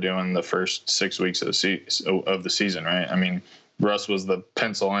like you were doing the first 6 weeks of the season, right? I mean, Russ was the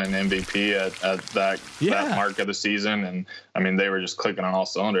pencil in MVP at that mark of the season, and I mean they were just clicking on all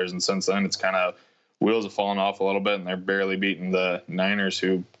cylinders. And since then, it's kind of wheels have fallen off a little bit, and they're barely beating the Niners,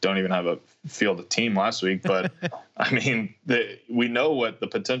 who don't even have a field of team last week. But I mean, we know what the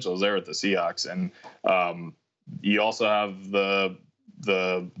potential is there with the Seahawks, and you also have the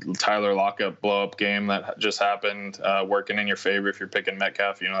Tyler Lockett blow up game that just happened, working in your favor. If you're picking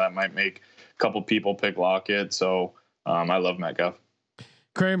Metcalf, that might make a couple people pick Lockett. So I love Metcalf.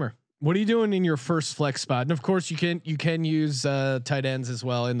 Kramer, what are you doing in your first flex spot? And of course you can use tight ends as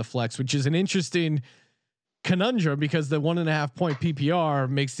well in the flex, which is an interesting conundrum because the 1.5 point PPR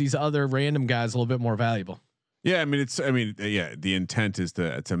makes these other random guys a little bit more valuable. Yeah, the intent is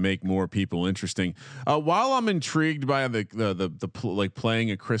to make more people interesting. While I'm intrigued by the like playing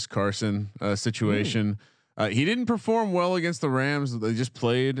a Chris Carson situation, he didn't perform well against the Rams. They just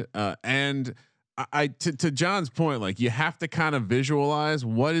played, and to John's point, like you have to kind of visualize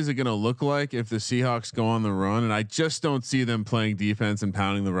what is it going to look like if the Seahawks go on the run, and I just don't see them playing defense and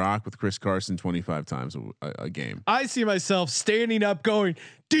pounding the rock with Chris Carson 25 times a game. I see myself standing up going,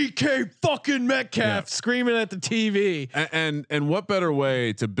 DK fucking Metcalf, screaming at the TV. And what better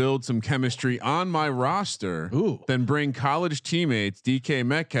way to build some chemistry on my roster than bring college teammates DK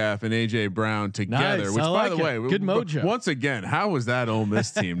Metcalf and AJ Brown together? Nice. Which, by the way, good mojo. Once again, how was that Ole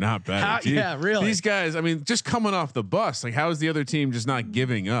Miss team not better? Really. These guys, I mean, just coming off the bus, like how is the other team just not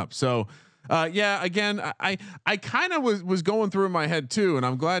giving up? So. Again, I kind of was going through in my head too, and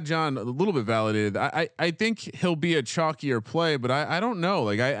I'm glad John a little bit validated. I think he'll be a chalkier play, but I don't know.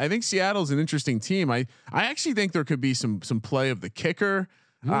 Like I think Seattle's an interesting team. I actually think there could be some play of the kicker.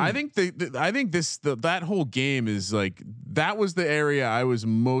 I think that whole game is like that was the area I was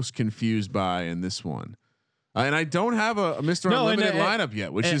most confused by in this one. And I don't have a Mr. Unlimited lineup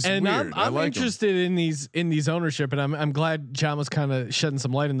yet, which is weird. I'm interested in these ownership, and I'm glad John was kind of shedding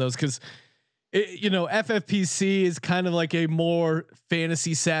some light on those because. FFPC is kind of like a more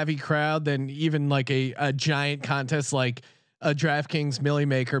fantasy savvy crowd than even like a giant contest like a DraftKings Millie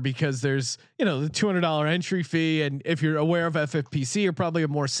Maker, because there's, the $200 entry fee. And if you're aware of FFPC, you're probably a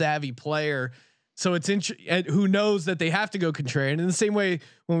more savvy player. So it's and who knows that they have to go contrarian in the same way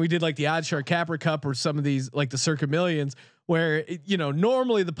when we did like the Oddshark Capra Cup or some of these like the Circa Millions, where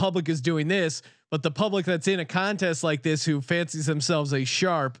normally the public is doing this, but the public that's in a contest like this who fancies themselves a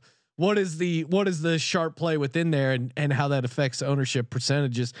sharp, what is the sharp play within there and how that affects ownership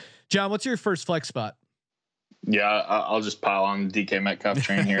percentages? John, what's your first flex spot? Yeah, I'll just pile on the DK Metcalf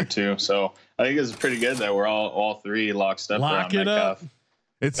train here too. So I think it's pretty good that we're all three locked up around Metcalf.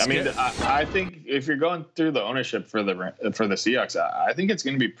 I think if you're going through the ownership for the Seahawks, I think it's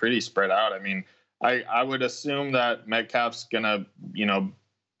going to be pretty spread out. I mean, I would assume that Metcalf's going to,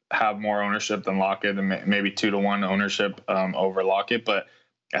 have more ownership than Lockett, and maybe 2-1 ownership over Lockett. But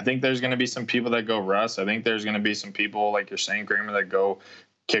I think there's going to be some people that go Russ. I think there's going to be some people, like you're saying, Kramer, that go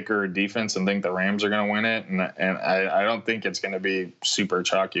kicker or defense and think the Rams are going to win it. And I don't think it's going to be super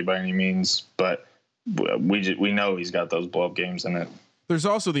chalky by any means, but we know he's got those blow up games in it. There's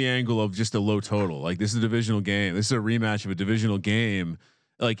also the angle of just a low total. Like, this is a divisional game. This is a rematch of a divisional game.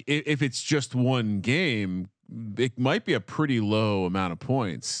 Like, if it's just one game, it might be a pretty low amount of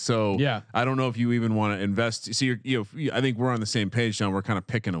points. So yeah, I don't know if you even want to invest. See, I think we're on the same page now. We're kind of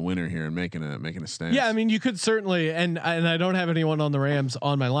picking a winner here and making a stance. Yeah, I mean, you could certainly, and I don't have anyone on the Rams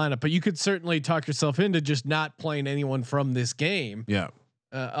on my lineup, but you could certainly talk yourself into just not playing anyone from this game. Yeah.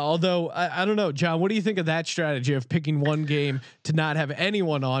 Although I don't know, John, what do you think of that strategy of picking one game to not have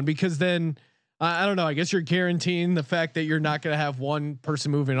anyone on? Because then I don't know. I guess you're guaranteeing the fact that you're not going to have one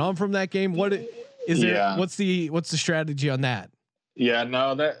person moving on from that game. What is there? What's the strategy on that? Yeah,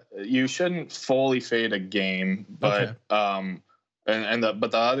 no, that you shouldn't fully fade a game, but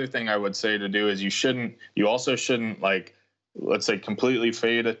but the other thing I would say to do is you also shouldn't, like, let's say, completely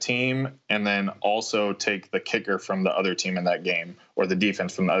fade a team and then also take the kicker from the other team in that game or the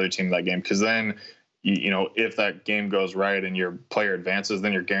defense from the other team in that game. Because then, if that game goes right and your player advances,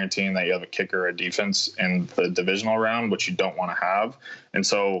 then you're guaranteeing that you have a kicker or a defense in the divisional round, which you don't want to have. And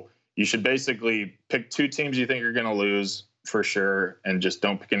so you should basically pick two teams you think are going to lose for sure, and just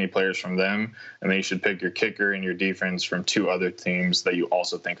don't pick any players from them. And then you should pick your kicker and your defense from two other teams that you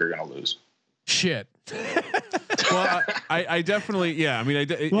also think are going to lose. Shit. Well, I definitely, yeah. I mean,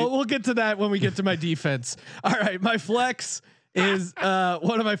 we'll get to that when we get to my defense. All right. My flex is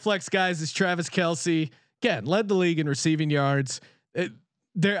one of my flex guys is Travis Kelce. Again, led the league in receiving yards.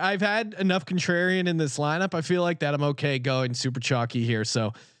 I've had enough contrarian in this lineup. I feel like that I'm okay going super chalky here.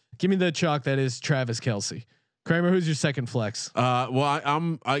 So give me the chalk that is Travis Kelce. Kramer, who's your second flex? Well,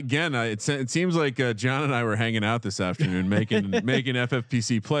 I'm again. It seems like John and I were hanging out this afternoon, making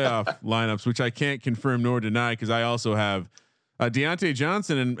FFPC playoff lineups, which I can't confirm nor deny because I also have Deontay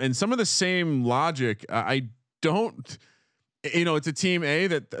Johnson and some of the same logic. I don't. It's a team A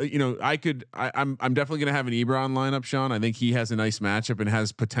that I'm definitely going to have an Ebron lineup, Sean. I think he has a nice matchup and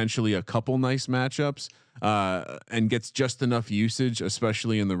has potentially a couple nice matchups, and gets just enough usage,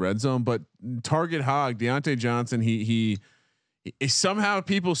 especially in the red zone. But target hog Deontay Johnson, he somehow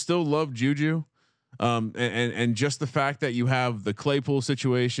people still love Juju, and just the fact that you have the Claypool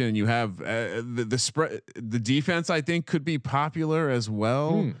situation and you have the spread, the defense, I think could be popular as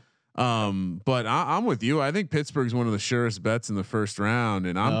well. But I'm with you. I think Pittsburgh's one of the surest bets in the first round,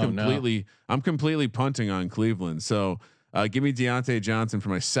 and I'm completely punting on Cleveland. So give me Deontay Johnson for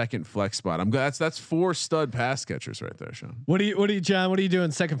my second flex spot. That's 4 stud pass catchers right there, Sean. What do you, John? What are you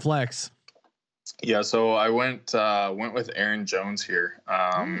doing second flex? Yeah, so I went with Aaron Jones here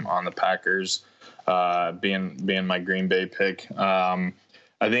on the Packers, being my Green Bay pick. I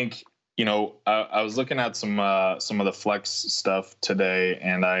think. I was looking at some of the flex stuff today,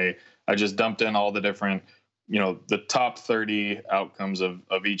 and I just dumped in all the different, the top 30 outcomes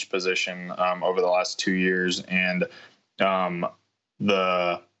of each position over the last 2 years. And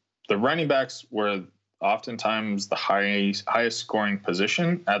the running backs were oftentimes the highest scoring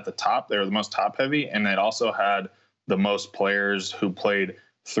position at the top. They were the most top heavy, and it also had the most players who played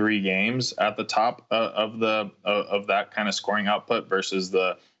 3 games at the top of that kind of scoring output versus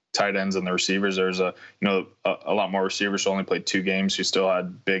the tight ends and the receivers. There's a lot more receivers who only played 2 games who still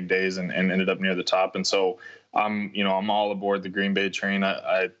had big days and ended up near the top. And so I'm all aboard the Green Bay train.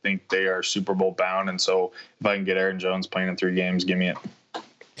 I think they are Super Bowl bound. And so if I can get Aaron Jones playing in 3 games, give me it.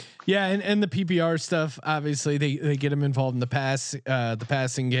 Yeah. And the PPR stuff, obviously they get him involved in the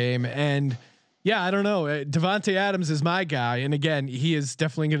passing game. And yeah, I don't know. Devontae Adams is my guy. And again, he is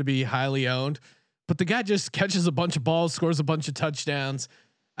definitely going to be highly owned, but the guy just catches a bunch of balls, scores a bunch of touchdowns.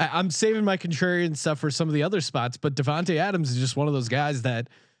 I'm saving my contrarian stuff for some of the other spots, but Devontae Adams is just one of those guys that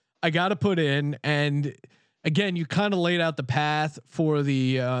I got to put in. And again, you kind of laid out the path for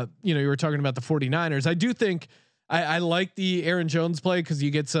the, you were talking about the 49ers. I do think I like the Aaron Jones play because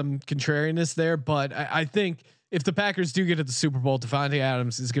you get some contrariness there, but I think if the Packers do get to the Super Bowl, Davante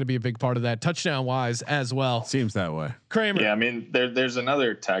Adams is going to be a big part of that, touchdown wise as well. Seems that way. Kramer. Yeah, I mean, there's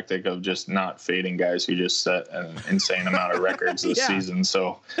another tactic of just not fading guys who just set an insane amount of records this season.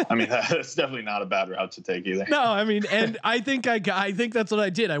 So, I mean, that's definitely not a bad route to take either. No, I mean, and I think that's what I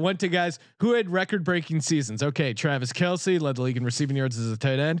did. I went to guys who had record-breaking seasons. Okay, Travis Kelce led the league in receiving yards as a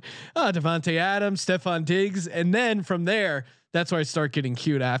tight end. Davante Adams, Stephon Diggs, and then from there, that's where I start getting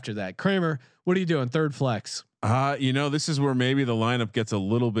cute after that. Kramer, what are you doing? Third flex. This is where maybe the lineup gets a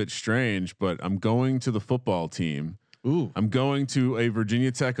little bit strange, but I'm going to the football team. Ooh, I'm going to a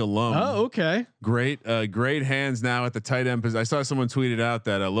Virginia Tech alum. Oh, okay. Great hands now at the tight end. I saw someone tweeted out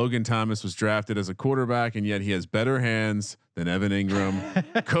that Logan Thomas was drafted as a quarterback, and yet he has better hands than Evan Ingram.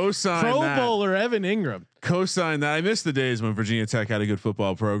 Co-sign Pro that. Bowler Evan Ingram. Co-sign that. I miss the days when Virginia Tech had a good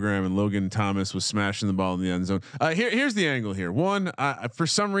football program and Logan Thomas was smashing the ball in the end zone. Here's the angle here. One, for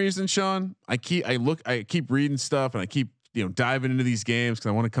some reason, Sean, I keep reading stuff and I keep diving into these games because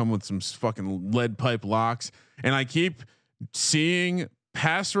I want to come with some fucking lead pipe locks. And I keep seeing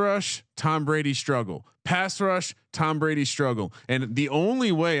pass rush, Tom Brady struggle. Pass rush, Tom Brady struggle. And the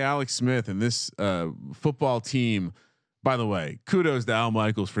only way Alex Smith and this football team, by the way, kudos to Al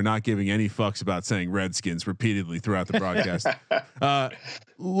Michaels for not giving any fucks about saying Redskins repeatedly throughout the broadcast.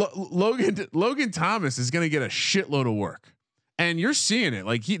 Logan Thomas is going to get a shitload of work, and you're seeing it.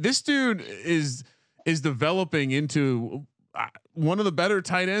 Like this dude is developing into one of the better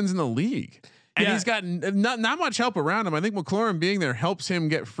tight ends in the league. And he's got not much help around him. I think McLaurin being there helps him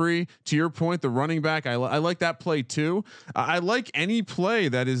get free. To your point, the running back, I like that play too. I like any play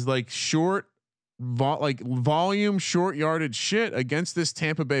that is like short, volume, short yardage shit against this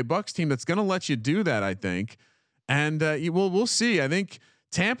Tampa Bay Bucks team that's going to let you do that. I think, and we'll see. I think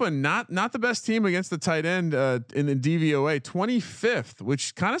Tampa not the best team against the tight end in the DVOA, 25th,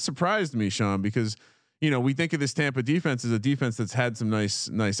 which kind of surprised me, Sean, because we think of this Tampa defense as a defense that's had some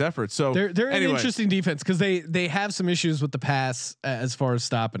nice efforts. So they're an interesting defense because they have some issues with the pass as far as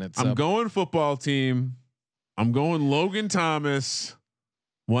stopping it. So. I'm going football team. I'm going Logan Thomas,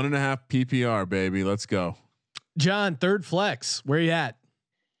 1.5 PPR, baby. Let's go. John, third flex. Where you at?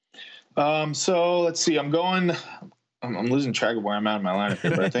 So let's see. I'm losing track of where I'm at in my lineup here,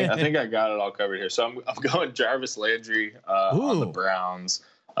 but I think I got it all covered here. So I'm going Jarvis Landry on the Browns.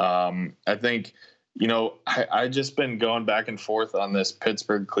 I think. I just been going back and forth on this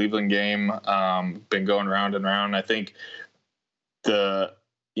Pittsburgh Cleveland game. Been going round and round. I think the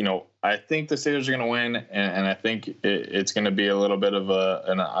Steelers are going to win, and I think it's going to be a little bit of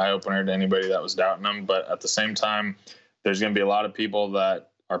an eye opener to anybody that was doubting them. But at the same time, there's going to be a lot of people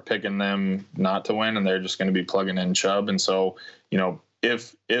that are picking them not to win, and they're just going to be plugging in Chubb. And so,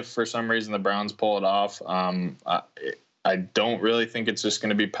 if for some reason the Browns pull it off, I don't really think it's just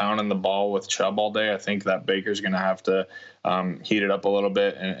going to be pounding the ball with Chubb all day. I think that Baker's going to have to heat it up a little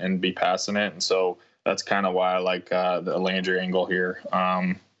bit and be passing it. And so that's kind of why I like the Landry angle here.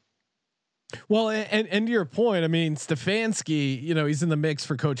 Well, and to your point, I mean, Stefanski, he's in the mix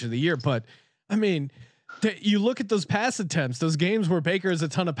for coach of the year, but I mean, you look at those pass attempts, those games where Baker has a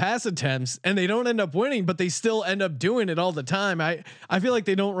ton of pass attempts and they don't end up winning, but they still end up doing it all the time. I feel like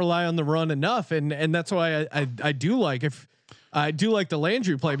they don't rely on the run enough. And that's why I do like the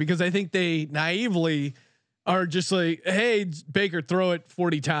Landry play, because I think they naively are just like, hey, Baker, throw it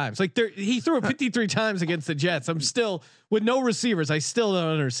 40 times. Like he threw it 53 times against the Jets. I'm still with no receivers. I still don't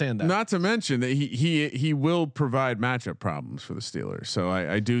understand that. Not to mention that he will provide matchup problems for the Steelers. So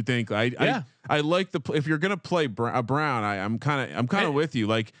I do think I like if you're gonna play Brown, I'm kind of with you.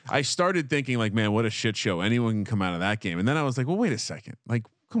 Like I started thinking like, man, what a shit show. Anyone can come out of that game. And then I was like, well, wait a second. Like,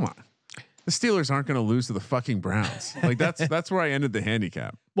 come on. The Steelers aren't going to lose to the fucking Browns. Like that's where I ended the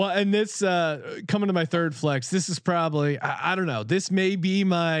handicap. Well, and this coming to my third flex, this is probably, I don't know. This may be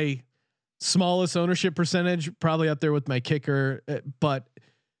my smallest ownership percentage, probably up there with my kicker, but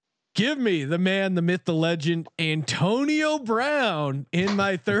give me the man, the myth, the legend, Antonio Brown in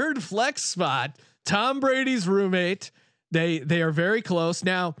my third flex spot. Tom Brady's roommate. They are very close.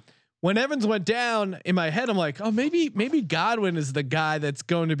 Now, when Evans went down in my head, I'm like, oh, maybe Godwin is the guy that's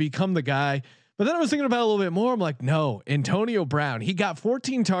going to become the guy. But then I was thinking about it a little bit more. I'm like, no, Antonio Brown, he got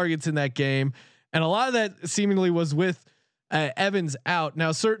 14 targets in that game. And a lot of that seemingly was with Evans out.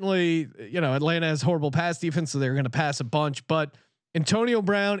 Now, certainly, Atlanta has horrible pass defense, so they're going to pass a bunch, but Antonio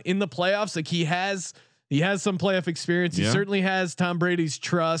Brown in the playoffs, like he has some playoff experience. He certainly has Tom Brady's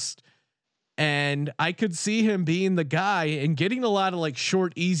trust. And I could see him being the guy and getting a lot of like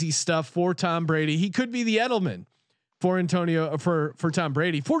short, easy stuff for Tom Brady. He could be the Edelman for Tom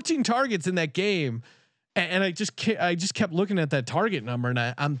Brady. 14 targets in that game, And I just kept looking at that target number, and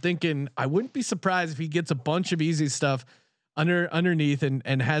I'm thinking I wouldn't be surprised if he gets a bunch of easy stuff underneath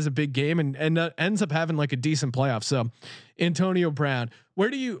and has a big game and ends up having like a decent playoff. So Antonio Brown, where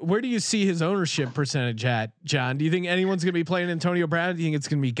do you see his ownership percentage at, John? Do you think anyone's going to be playing Antonio Brown? Do you think it's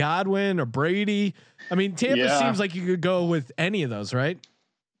going to be Godwin or Brady? I mean, Tampa seems like you could go with any of those, right?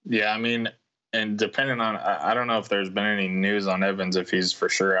 Yeah, I mean, and depending on, I don't know if there's been any news on Evans, if he's for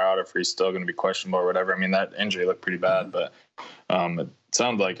sure out, if he's still going to be questionable or whatever. I mean, that injury looked pretty bad, but it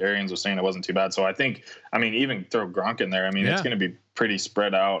sounded like Arians was saying it wasn't too bad. So I think, I mean, even throw Gronk in there. I mean, it's going to be pretty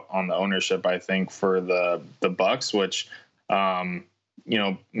spread out on the ownership, I think, for the Bucks, which,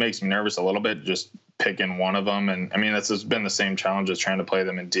 makes me nervous a little bit, just picking one of them. And I mean, that's just been the same challenge as trying to play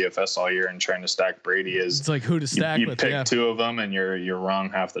them in DFS all year and trying to stack Brady is it's like who to stack you with. pick two of them and you're wrong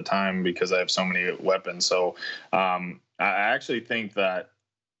half the time because I have so many weapons. So I actually think that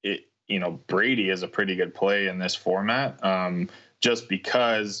Brady is a pretty good play in this format. Just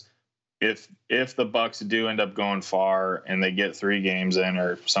because if the Bucks do end up going far and they get 3 games in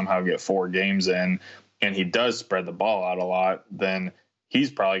or somehow get 4 games in and he does spread the ball out a lot, then he's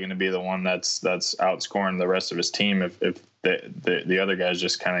probably going to be the one that's outscoring the rest of his team if the other guys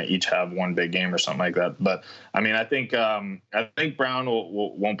just kind of each have one big game or something like that. But I mean, I think Brown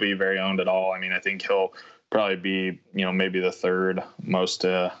won't be very owned at all. I mean, I think he'll probably be, maybe the third most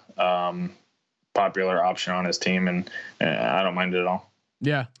popular option on his team, and I don't mind it at all.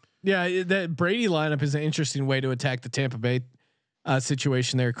 Yeah. That Brady lineup is an interesting way to attack the Tampa Bay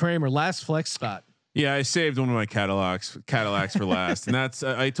situation there. Kramer, last flex spot. Yeah, I saved one of my Cadillacs for last, and that's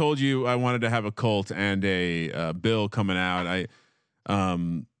I told you I wanted to have a Colt and a Bill coming out. I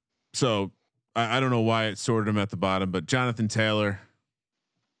don't know why it sorted him at the bottom, but Jonathan Taylor,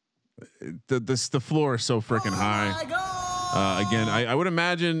 the floor is so freaking high. Again, I would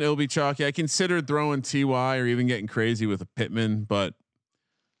imagine it'll be chalky. I considered throwing TY or even getting crazy with a Pittman, but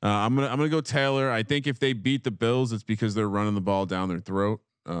I'm gonna go Taylor. I think if they beat the Bills, it's because they're running the ball down their throat.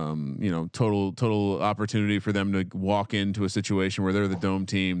 Total opportunity for them to walk into a situation where they're the dome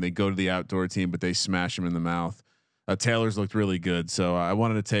team. They go to the outdoor team, but they smash them in the mouth. Taylor's looked really good, so I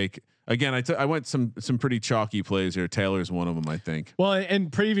wanted to take. Again, I went some pretty chalky plays here. Taylor's one of them, I think. Well, in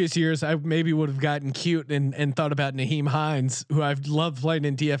previous years, I maybe would have gotten cute and thought about Nyheim Hines, who I've loved playing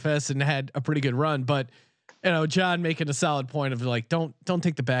in DFS and had a pretty good run. But John making a solid point of like, don't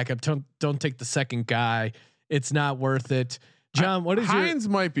take the backup, don't take the second guy. It's not worth it. John, what is Hines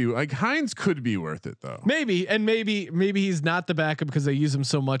might be like Hines could be worth it though. Maybe he's not the backup because they use him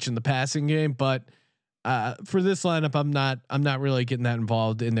so much in the passing game, but. For this lineup, I'm not really getting that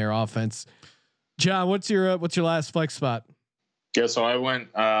involved in their offense. John, what's your last flex spot? Yeah, so I went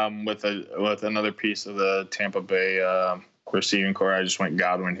with another piece of the Tampa Bay receiving core. I just went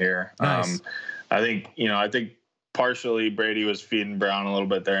Godwin here. Nice. I think partially Brady was feeding Brown a little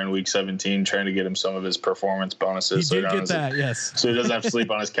bit there in week 17, trying to get him some of his performance bonuses. He did get that, yes. So he doesn't have to sleep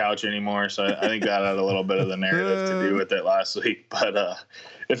on his couch anymore. So I think that had a little bit of the narrative to do with it last week. But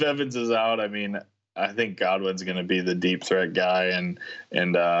if Evans is out, I mean, I think Godwin's going to be the deep threat guy, and he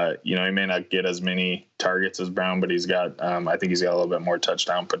may not get as many targets as Brown, but he's got I think he's got a little bit more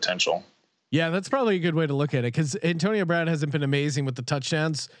touchdown potential. Yeah, that's probably a good way to look at it because Antonio Brown hasn't been amazing with the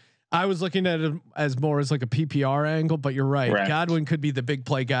touchdowns. I was looking at it as more as like a PPR angle, but you're right. Godwin could be the big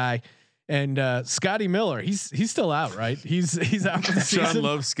play guy. And Scotty Miller, he's still out, right? He's out for the season. Sean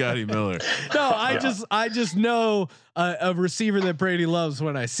loves Scotty Miller. No, I just know a receiver that Brady loves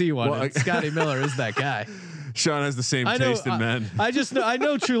when I see one. Well, Scotty Miller is that guy. Sean has the same taste in men. I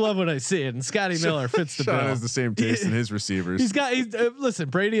know true love when I see it, and Scotty Miller fits the bill. Sean has the same taste in his receivers. Listen,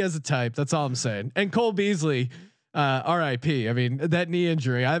 Brady has a type. That's all I'm saying. And Cole Beasley, RIP. I mean, that knee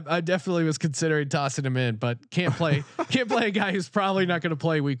injury, I definitely was considering tossing him in, but can't play a guy who's probably not going to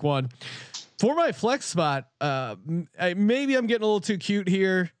play week 1. For my flex spot, maybe I'm getting a little too cute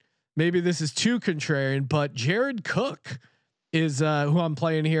here. Maybe this is too contrarian, but Jared Cook is who I'm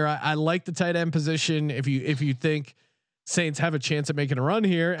playing here. I like the tight end position. If you think Saints have a chance at making a run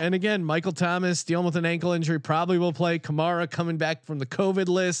here, and again, Michael Thomas dealing with an ankle injury probably will play. Kamara coming back from the COVID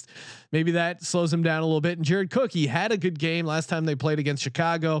list, maybe that slows him down a little bit. And Jared Cook, he had a good game last time they played against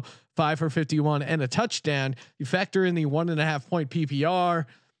Chicago, 5 for 51 and a touchdown. You factor in the 1.5 point PPR.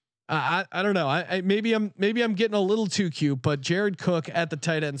 I don't know. Maybe I'm getting a little too cute, but Jared Cook at the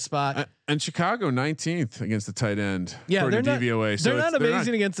tight end spot, and Chicago 19th against the tight end. Yeah, they're not DVOA. So they're not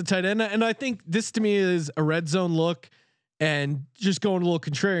amazing against the tight end, and I think this to me is a red zone look, and just going a little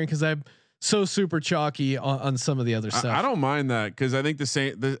contrarian because I'm so super chalky on some of the other stuff. I don't mind that because I think the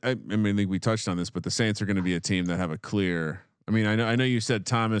Saints. I think we touched on this, but the Saints are going to be a team that have a clear. I mean, I know you said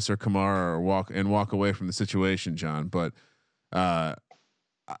Thomas or Kamara or walk away from the situation, John, but I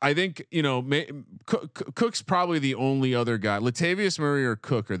think Cook's probably the only other guy. Latavius Murray or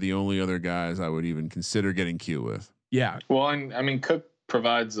Cook are the only other guys I would even consider getting Q with. Yeah. Well, and I mean, Cook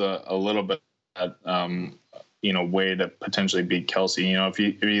provides a little bit of, way to potentially beat Kelsey. If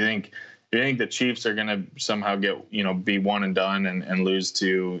you think the Chiefs are going to somehow get, be one and done and lose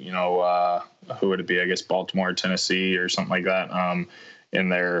to, who would it be? I guess Baltimore, Tennessee or something like that in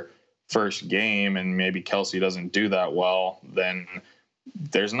their first game, and maybe Kelsey doesn't do that well, then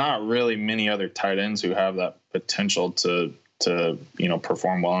there's not really many other tight ends who have that potential to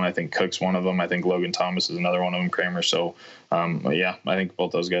perform well. And I think Cook's one of them. I think Logan Thomas is another one of them, Kramer. So I think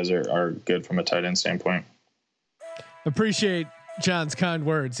both those guys are good from a tight end standpoint. Appreciate John's kind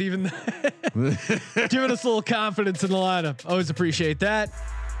words, even giving us a little confidence in the lineup. Always appreciate that.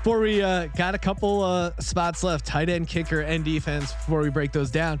 Before we got a couple spots left, tight end, kicker, and defense. Before we break those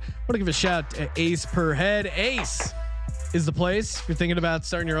down, I want to give a shout to Ace Per Head. Ace is the place. If you're thinking about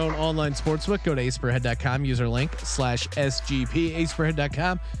starting your own online sportsbook, go to aceperhead.com, use our link /SGP,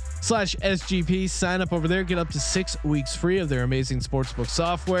 aceperhead.com/SGP. Sign up over there, get up to 6 weeks free of their amazing sportsbook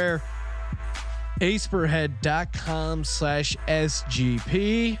software.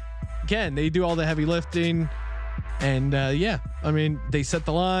 aceperhead.com/SGP. Again, they do all the heavy lifting. And they set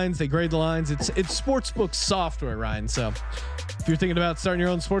the lines, they grade the lines. It's sportsbook software, Ryan. So if you're thinking about starting your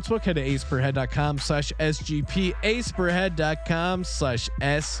own sportsbook, head to aceperhead.com/SGP,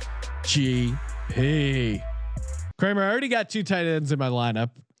 aceperhead.com/SGP. Kramer, I already got 2 tight ends in my lineup.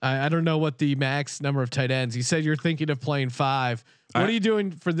 I don't know what the max number of tight ends. You said you're thinking of playing 5. What are you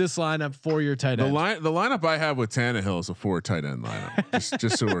doing for this lineup for your tight ends? The lineup I have with Tannehill is a 4 tight end lineup.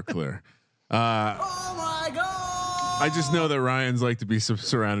 just so we're clear. Oh my God. I just know that Ryan's like to be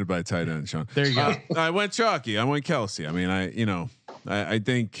surrounded by tight ends, Sean. There you go. I went chalky. I went Kelsey. I mean, I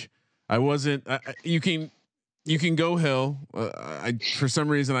think I wasn't. You can go Hill. For some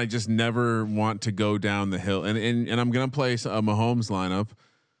reason, I just never want to go down the hill, and I'm gonna play a Mahomes lineup.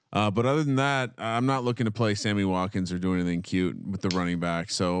 But other than that, I'm not looking to play Sammy Watkins or do anything cute with the running back.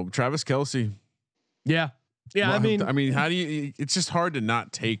 So Travis Kelce. Yeah. Well, I mean, how do you? It's just hard to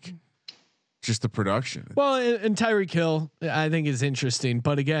not take just the production. Well, and Tyreek Hill, I think is interesting,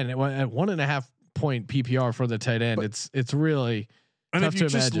 but again, at 1.5 point PPR for the tight end, it's really. And tough if you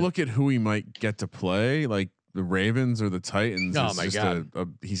to just imagine. look at who he might get to play, like the Ravens or the Titans, Oh my God,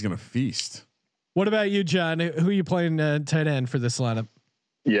 he's gonna feast. What about you, John? Who are you playing tight end for this lineup?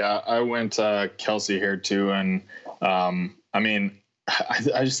 Yeah, I went Kelsey here too, and I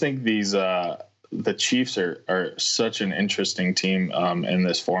just think these the Chiefs are such an interesting team in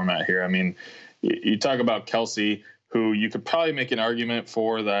this format here. I mean, you talk about Kelsey, who you could probably make an argument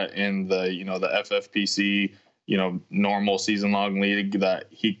for that in the the FFPC normal season long league that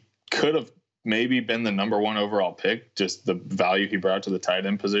he could have maybe been the number 1 overall pick, just the value he brought to the tight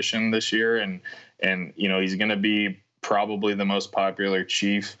end position this year, and he's going to be probably the most popular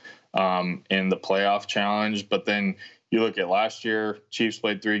Chief in the playoff challenge. But then you look at last year, Chiefs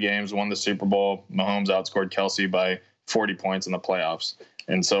played 3 games, won the Super Bowl. Mahomes outscored Kelsey by 40 points in the playoffs.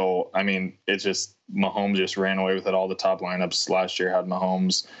 And so, I mean, it's just Mahomes just ran away with it. All the top lineups last year had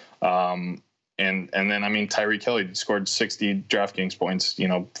Mahomes. And then, I mean, Tyreek Hill scored 60 DraftKings points,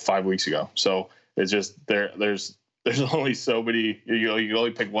 5 weeks ago. So it's just there's only so many. You can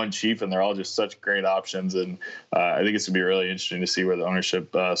only pick one Chief, and they're all just such great options. And I think it's gonna be really interesting to see where the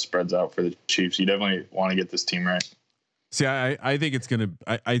ownership spreads out for the Chiefs. You definitely want to get this team right. See, I think it's gonna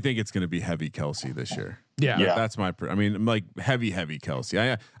be heavy Kelsey this year. Yeah. That's my. I mean, like heavy Kelsey.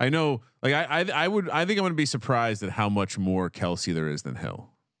 I know. Like I think I'm gonna be surprised at how much more Kelsey there is than Hill.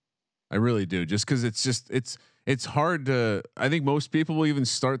 I really do, just because it's hard to. I think most people will even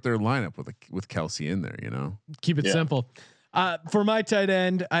start their lineup with Kelsey in there. Keep it simple. For my tight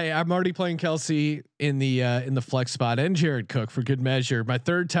end, I'm already playing Kelsey in the flex spot and Jared Cook for good measure. My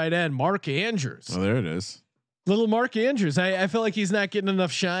third tight end, Mark Andrews. Oh, there it is. Little Mark Andrews. I feel like he's not getting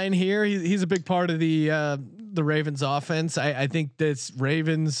enough shine here. He's a big part of the Ravens offense. I think this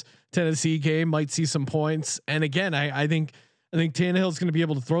Ravens Tennessee game might see some points. And again, I think Tannehill is going to be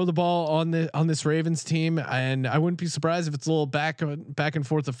able to throw the ball on this Ravens team, and I wouldn't be surprised if it's a little back and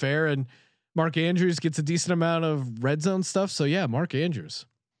forth affair. And Mark Andrews gets a decent amount of red zone stuff. So yeah, Mark Andrews.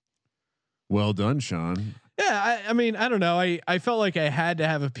 Well done, Sean. Yeah, I mean, I don't know. I felt like I had to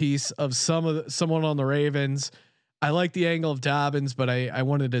have a piece of someone on the Ravens. I like the angle of Dobbins, but I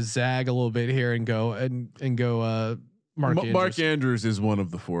wanted to zag a little bit here and go Mark Andrews is one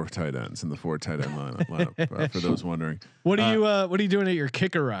of the 4 tight ends in the 4 tight end lineup for those wondering. What are you doing at your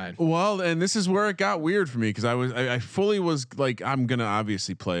kicker, Ryan? Well, and this is where it got weird for me because I fully was like, I'm gonna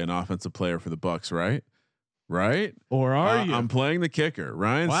obviously play an offensive player for the Bucks, right? Or are you? I'm playing the kicker,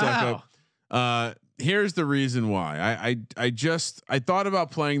 Ryan Succop. Here's the reason why. I thought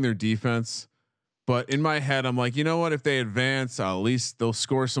about playing their defense, but in my head, I'm like, you know what? If they advance, at least they'll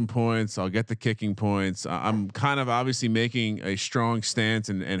score some points. I'll get the kicking points. I'm kind of obviously making a strong stance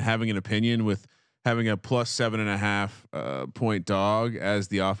and having an opinion with having a +7.5 point dog as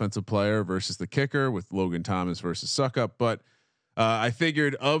the offensive player versus the kicker with Logan Thomas versus Succop. But I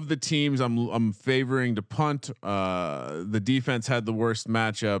figured of the teams I'm favoring to punt, the defense had the worst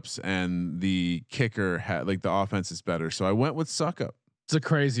matchups and the kicker had like the offense is better. So I went with Succop. It's a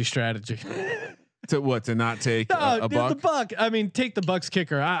crazy strategy. To not take a buck? The buck. I mean, take the Bucks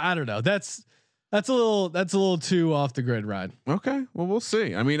kicker. I don't know. That's a little too off the grid, Ryan. Okay, well we'll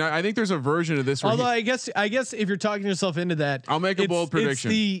see. I mean, I think there's a version of this. Although I guess if you're talking yourself into that, I'll make a bold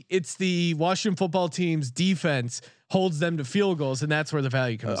prediction. It's the Washington football team's defense holds them to field goals, and that's where the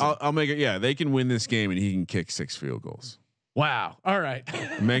value comes. I'll make it. Yeah, they can win this game, and he can kick 6 field goals. Wow. All right.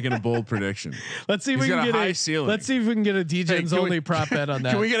 I'm making a bold prediction. Let's see if we can get a ceiling. Let's see if we can get a DJ's only prop bet on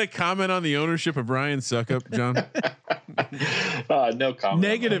that. Can we get a comment on the ownership of Ryan Succop, John? No comment.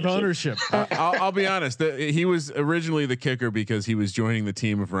 Negative ownership. I'll be honest. He was originally the kicker because he was joining the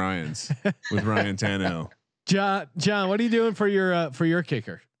team of Ryans with Ryan Tannehill. John, what are you doing for your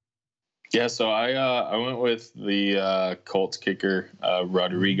kicker? Yeah, so I went with the Colts kicker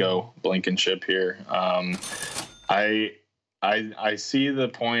Rodrigo Blankenship here. I see the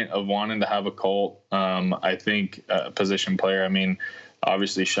point of wanting to have a Colt. I think a position player. I mean,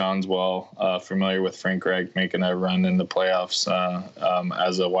 obviously Sean's well familiar with Frank Reich making a run in the playoffs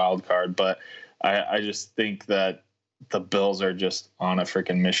as a wild card, but I just think that the Bills are just on a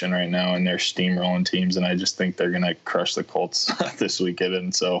freaking mission right now, and they're steamrolling teams, and I just think they're gonna crush the Colts this weekend,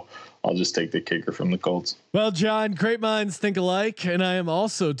 and so I'll just take the kicker from the Colts. Well, John, great minds think alike, and I am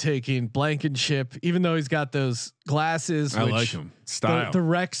also taking Blankenship, even though he's got those glasses. I like him. Style. The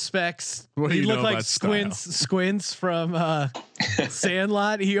rec specs. He looked like Squints from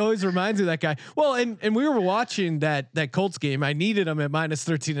Sandlot. He always reminds me of that guy. Well, and we were watching that Colts game. I needed him at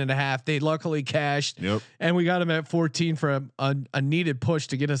 -13.5. They luckily cashed. Yep. And we got him at 14 for a needed push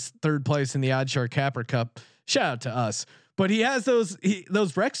to get us 3rd place in the OddsShark Capper Cup. Shout out to us. But he has those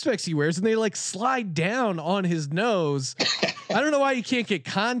rec specs he wears, and they like slide down on his nose. I don't know why you can't get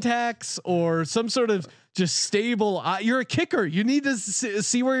contacts or some sort of just stable. You're a kicker. You need to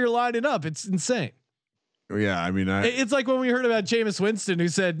see where you're lining up. It's insane. Yeah, I mean, it's like when we heard about Jameis Winston, who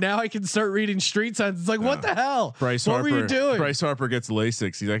said, "Now I can start reading street signs." It's like, what the hell? Bryce what Harper, were you doing? Bryce Harper gets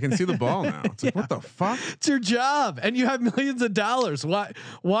LASIK. He's, I can see the ball now. It's like, what the fuck? It's your job, and you have millions of dollars. Why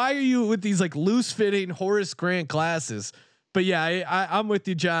are you with these like loose fitting Horace Grant glasses? But yeah, I'm with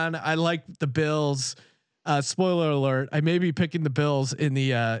you, John. I like the Bills. Spoiler alert: I may be picking the Bills in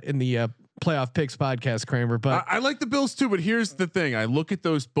the playoff picks podcast, Kramer. But I like the Bills too. But here's the thing: I look at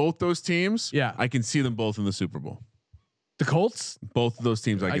both those teams. Yeah, I can see them both in the Super Bowl. The Colts, both of those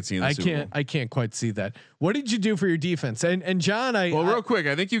teams, I can see in the Super Bowl. I can't quite see that. What did you do for your defense? And John, real quick,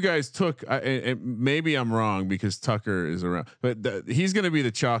 I think you guys took. Maybe I'm wrong because Tucker is around, but he's going to be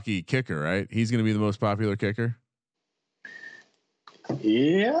the chalky kicker, right? He's going to be the most popular kicker.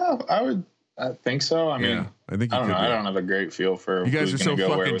 Yeah, I think so. I mean, I think I don't know. I don't have a great feel for. You guys are so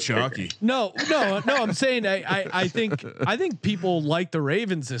fucking chalky. No. I'm saying I think people like the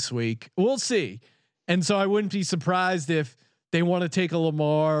Ravens this week. We'll see, and so I wouldn't be surprised if they want to take a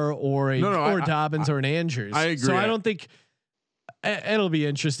Lamar or Dobbins or an Andrews. I agree. So I don't think it'll be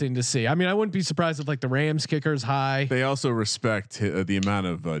interesting to see. I mean, I wouldn't be surprised if like the Rams kicker's high. They also respect the amount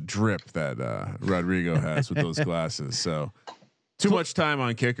of drip that Rodrigo has with those glasses. So. Too much time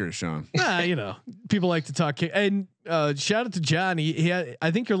on kickers, Sean. Nah, people like to talk. And shout out to John. He had, I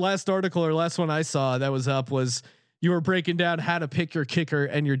think your last article or last one I saw that was up was you were breaking down how to pick your kicker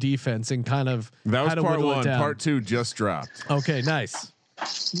and your defense and kind of that was how to part one. Down. Part 2 just dropped. Okay, nice.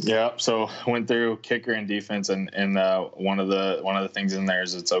 Yeah, so went through kicker and defense, and one of the things in there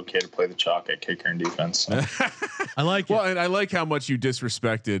is it's okay to play the chalk at kicker and defense. So. I like it. Well, and I like how much you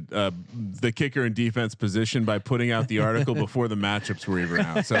disrespected the kicker and defense position by putting out the article before the matchups were even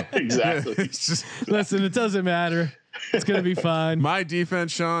out. So exactly. Listen, it doesn't matter. It's gonna be fine. My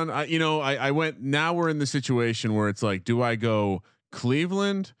defense, Sean. I went. Now we're in the situation where it's like, do I go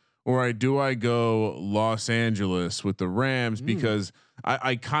Cleveland or do I go Los Angeles with the Rams because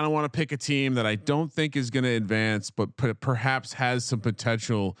I kind of want to pick a team that I don't think is going to advance, but perhaps has some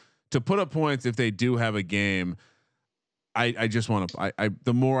potential to put up points if they do have a game. I just want to.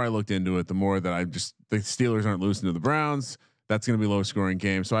 The more I looked into it, the more that the Steelers aren't losing to the Browns. That's going to be a low scoring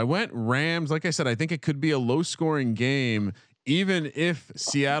game. So I went Rams. Like I said, I think it could be a low scoring game. Even if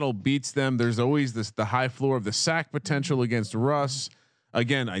Seattle beats them, there's always the high floor of the sack potential against Russ.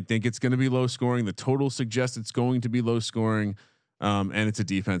 Again, I think it's going to be low scoring. The total suggests it's going to be low scoring, and it's a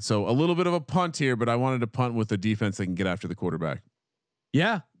defense. So a little bit of a punt here, but I wanted to punt with a defense that can get after the quarterback.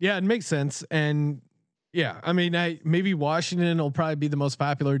 Yeah, it makes sense. And yeah, I mean, maybe Washington will probably be the most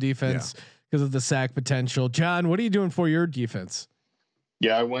popular defense because of the sack potential. John, what are you doing for your defense?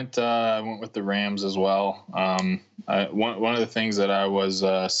 Yeah, I went with the Rams as well. One of the things that I was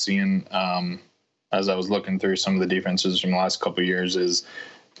seeing as I was looking through some of the defenses from the last couple of years is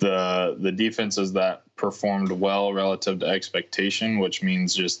the defenses that performed well relative to expectation, which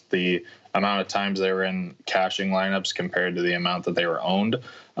means just the amount of times they were in cashing lineups compared to the amount that they were owned.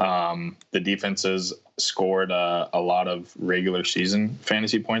 The defenses scored a lot of regular season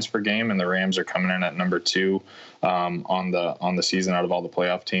fantasy points per game, and the Rams are coming in at number 2 on the season out of all the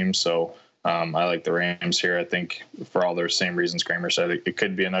playoff teams. So I like the Rams here. I think for all those same reasons Kramer said, it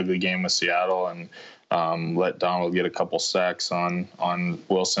could be an ugly game with Seattle, and let Donald get a couple sacks on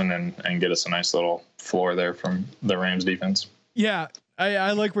Wilson and get us a nice little floor there from the Rams defense. Yeah.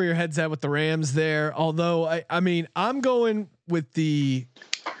 I like where your head's at with the Rams there. Although I mean, I'm going with the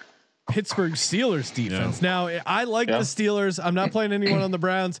Pittsburgh Steelers defense. Now I like the Steelers. I'm not playing anyone on the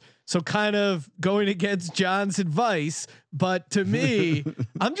Browns. So kind of going against John's advice, but to me,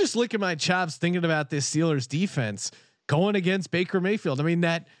 I'm just licking my chops thinking about this Steelers defense going against Baker Mayfield. I mean,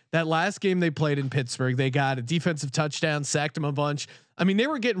 that last game they played in Pittsburgh, they got a defensive touchdown, sacked him a bunch. I mean, they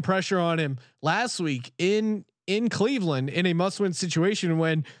were getting pressure on him last week in Cleveland in a must-win situation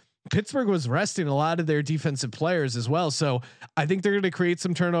when Pittsburgh was resting a lot of their defensive players as well. So I think they're going to create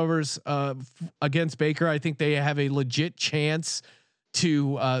some turnovers against Baker. I think they have a legit chance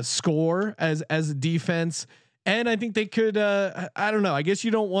to score as a defense. And I think they could, I don't know. I guess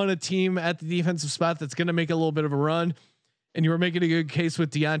you don't want a team at the defensive spot that's going to make a little bit of a run. And you were making a good case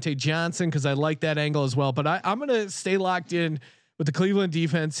with Deontay Johnson because I like that angle as well. But I'm going to stay locked in with the Cleveland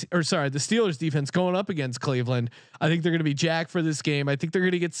defense, the Steelers defense going up against Cleveland. I think they're going to be jacked for this game. I think they're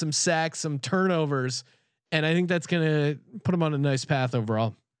going to get some sacks, some turnovers, and I think that's going to put them on a nice path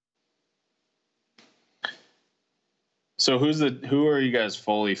overall. So who are you guys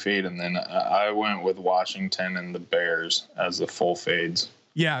fully fading? Then I went with Washington and the Bears as the full fades.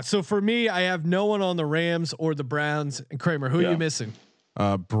 Yeah. So for me, I have no one on the Rams or the Browns. And Kramer, who are you missing?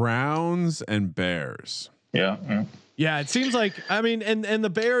 Browns and Bears. Yeah. Yeah, it seems like, I mean, and the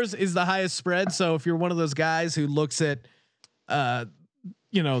Bears is the highest spread. So if you're one of those guys who looks at, the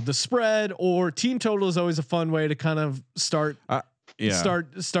spread or team total is always a fun way to kind of start,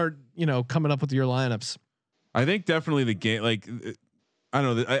 coming up with your lineups. I think definitely the game, like, I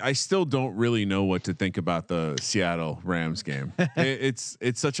don't know. I still don't really know what to think about the Seattle Rams game. It's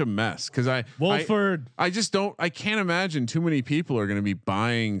such a mess because I just don't. I can't imagine too many people are going to be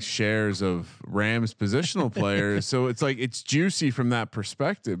buying shares of Rams positional players. So it's like it's juicy from that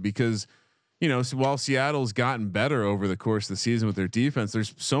perspective because so while Seattle's gotten better over the course of the season with their defense,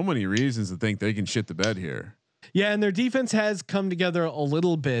 there's so many reasons to think they can shit the bed here. Yeah, and their defense has come together a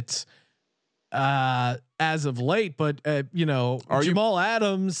little bit as of late, but Jamal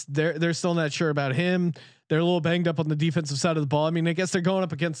Adams, they're still not sure about him. They're a little banged up on the defensive side of the ball. I mean, I guess they're going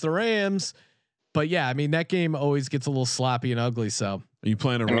up against the Rams, but yeah, I mean that game always gets a little sloppy and ugly. So are you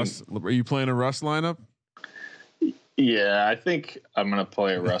playing a Russ lineup? Yeah, I think I'm gonna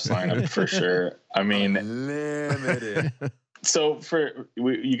play a Russ lineup for sure. I mean, limited. So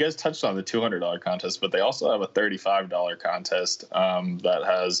you guys touched on the $200 contest, but they also have a $35 contest that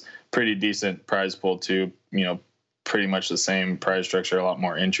has pretty decent prize pool too. Pretty much the same prize structure, a lot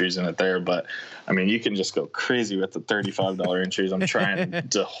more entries in it there. But I mean, you can just go crazy with the $35 entries. I'm trying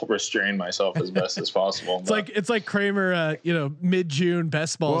to restrain myself as best as possible. It's like Kramer, mid-June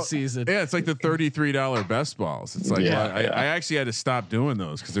best ball season. Yeah, it's like the $33 best balls. It's like I actually had to stop doing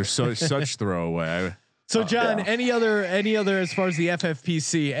those because they're such throwaway. So John, any other as far as the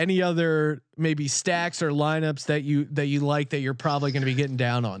FFPC, any other maybe stacks or lineups that you like that you're probably going to be getting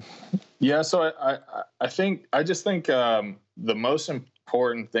down on? Yeah, so I just think the most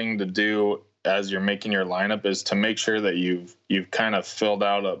important thing to do as you're making your lineup is to make sure that you've kind of filled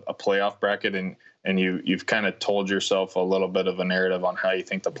out a playoff bracket and you've kind of told yourself a little bit of a narrative on how you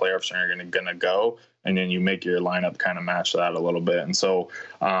think the playoffs are going to go, and then you make your lineup kind of match that a little bit. And so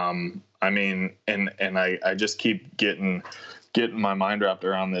I mean, and I just keep getting my mind wrapped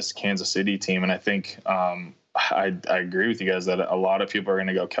around this Kansas City team. And I think I agree with you guys that a lot of people are going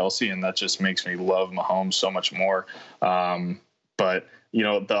to go Kelce, and that just makes me love Mahomes so much more. But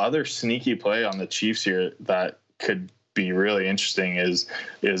the other sneaky play on the Chiefs here that could be really interesting is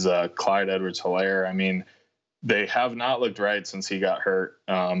Clyde Edwards-Helaire. I mean, they have not looked right since he got hurt.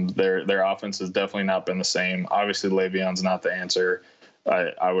 Their offense has definitely not been the same. Obviously, Le'Veon's not the answer.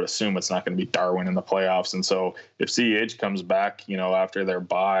 I would assume it's not going to be Darwin in the playoffs. And so if CEH comes back, after their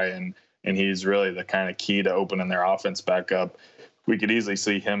bye and he's really the kind of key to opening their offense back up, we could easily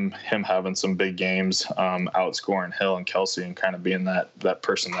see him having some big games, outscoring Hill and Kelce and kind of being that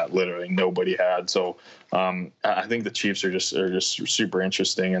person that literally nobody had. So I think the Chiefs are just super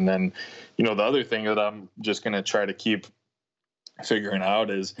interesting. And then, the other thing that I'm just going to try to keep figuring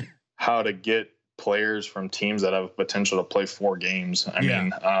out is how to get players from teams that have potential to play 4 games. I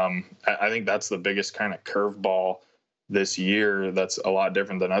mean, I think that's the biggest kind of curveball this year that's a lot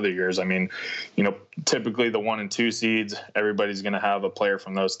different than other years. I mean, typically the 1 and 2 seeds, everybody's going to have a player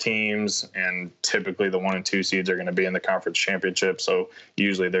from those teams, and typically the 1 and 2 seeds are going to be in the conference championship. So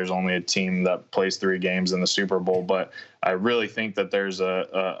usually there's only a team that plays 3 games in the Super Bowl. But I really think that there's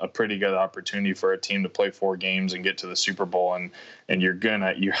a pretty good opportunity for a team to play 4 games and get to the Super Bowl, and you're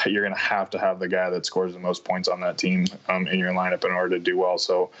gonna have to have the guy that scores the most points on that team in your lineup in order to do well.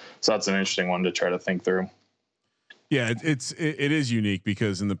 So that's an interesting one to try to think through. Yeah, it is unique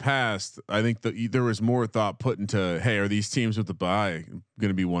because in the past, I think there was more thought put into, hey, are these teams with the bye going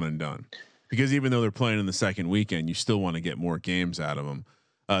to be one and done? Because even though they're playing in the second weekend, you still want to get more games out of them.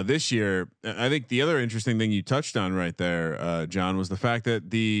 This year, I think the other interesting thing you touched on right there, John, was the fact that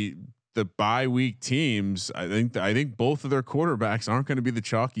the bye week teams, I think both of their quarterbacks aren't going to be the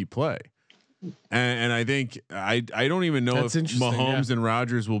chalky play. And I think I don't even know if Mahomes and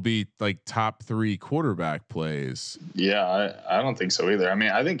Rodgers will be like top 3 quarterback plays. Yeah, I don't think so either. I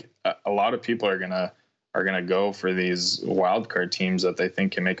mean, I think a lot of people are gonna go for these wild card teams that they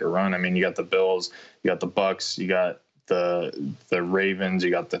think can make a run. I mean, you got the Bills, you got the Bucks, you got the Ravens,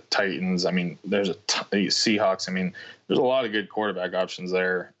 you got the Titans. I mean, there's Seahawks. I mean, there's a lot of good quarterback options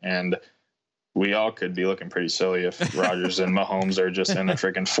there, and we all could be looking pretty silly if Rodgers and Mahomes are just in a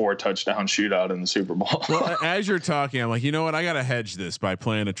freaking 4 touchdown shootout in the Super Bowl. Well, as you're talking, I'm like, you know what? I got to hedge this by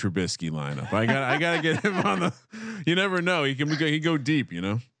playing a Trubisky lineup. I got to get him on the. You never know. He can go deep.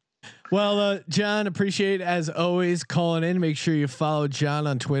 Well, John, appreciate as always calling in. Make sure you follow John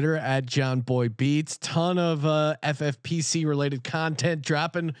on Twitter at JohnBoyBeats. Ton of FFPC related content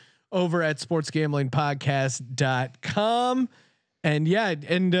dropping over at sportsgamblingpodcast.com. And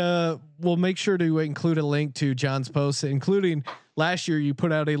we'll make sure to include a link to John's post, including last year you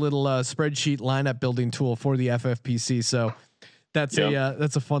put out a little spreadsheet lineup building tool for the FFPC. So that's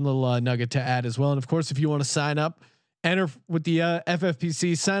a fun little nugget to add as well. And of course, if you want to sign up, enter with the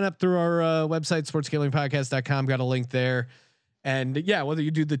FFPC, sign up through our website, sportsgamblingpodcast.com. Got a link there. And whether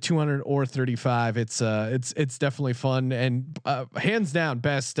you do the 200 or 35, it's definitely fun and hands down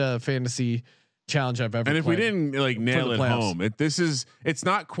best fantasy challenge I've ever and if played. We didn't nail it home, it's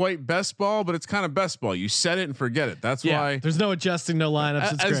not quite best ball, but it's kind of best ball. You set it and forget it. That's why there's no adjusting, no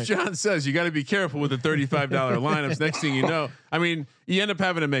lineups. It's as great. John says, you got to be careful with the $35 lineups. Next thing you know, I mean, you end up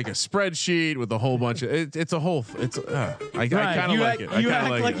having to make a spreadsheet with a whole bunch of it's a whole I kind of like it. You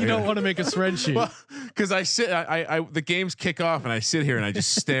act like you don't want to make a spreadsheet. Well, because I sit, the games kick off and I sit here and I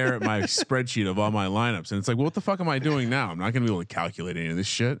just stare at my spreadsheet of all my lineups, and it's like, well, what the fuck am I doing now? I'm not going to be able to calculate any of this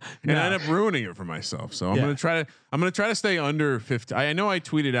shit, and I end up ruining it for myself. So I'm going to try to stay under 15. I know I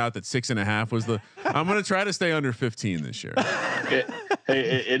tweeted out that 6.5 was I'm going to try to stay under 15 this year.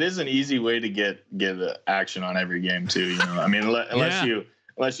 It is an easy way to get action on every game too. I mean,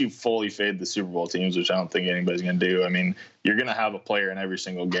 unless you fully fade the Super Bowl teams, which I don't think anybody's going to do. I mean, you're going to have a player in every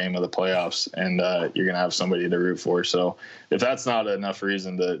single game of the playoffs, and you're going to have somebody to root for. So if that's not enough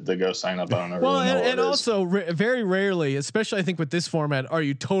reason to go sign up, I don't know. Well, really know and also very rarely, especially I think with this format, are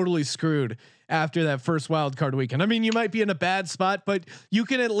you totally screwed after that first wild card weekend. I mean, you might be in a bad spot, but you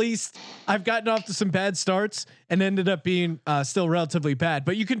can at least. I've gotten off to some bad starts and ended up being still relatively bad,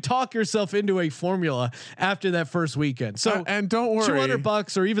 but you can talk yourself into a formula after that first weekend. So and don't worry,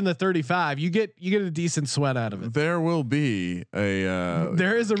 $200 or even the 35, you get a decent sweat out of it. There will be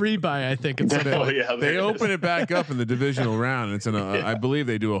there is a rebuy. I think they open it back up in the divisional round. And it's I believe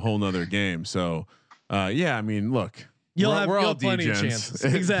they do a whole nother game. So I mean, look. You'll have plenty of chances.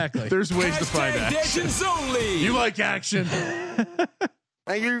 Exactly. There's ways to find action. Only. You like action.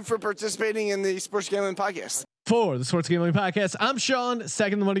 Thank you for participating in the Sports Gambling Podcast. For the Sports Gambling Podcast, I'm Sean,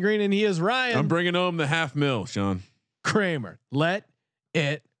 second the money green, and he is Ryan. I'm bringing home the $500,000, Sean Kramer. Let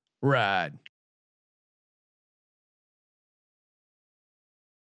it ride.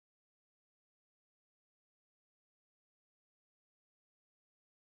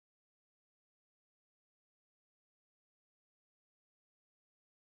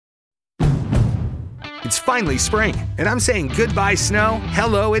 It's finally spring, and I'm saying goodbye snow,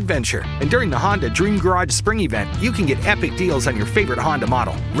 hello adventure. And during the Honda Dream Garage Spring Event, you can get epic deals on your favorite Honda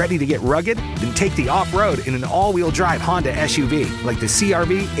model. Ready to get rugged? Then take the off-road in an all-wheel drive Honda SUV like the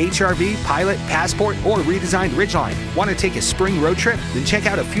CR-V, HR-V, Pilot, Passport, or redesigned Ridgeline. Want to take a spring road trip? Then check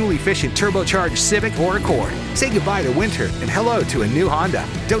out a fuel-efficient turbocharged Civic or Accord. Say goodbye to winter and hello to a new Honda.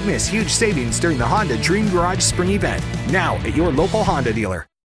 Don't miss huge savings during the Honda Dream Garage Spring Event. Now at your local Honda dealer.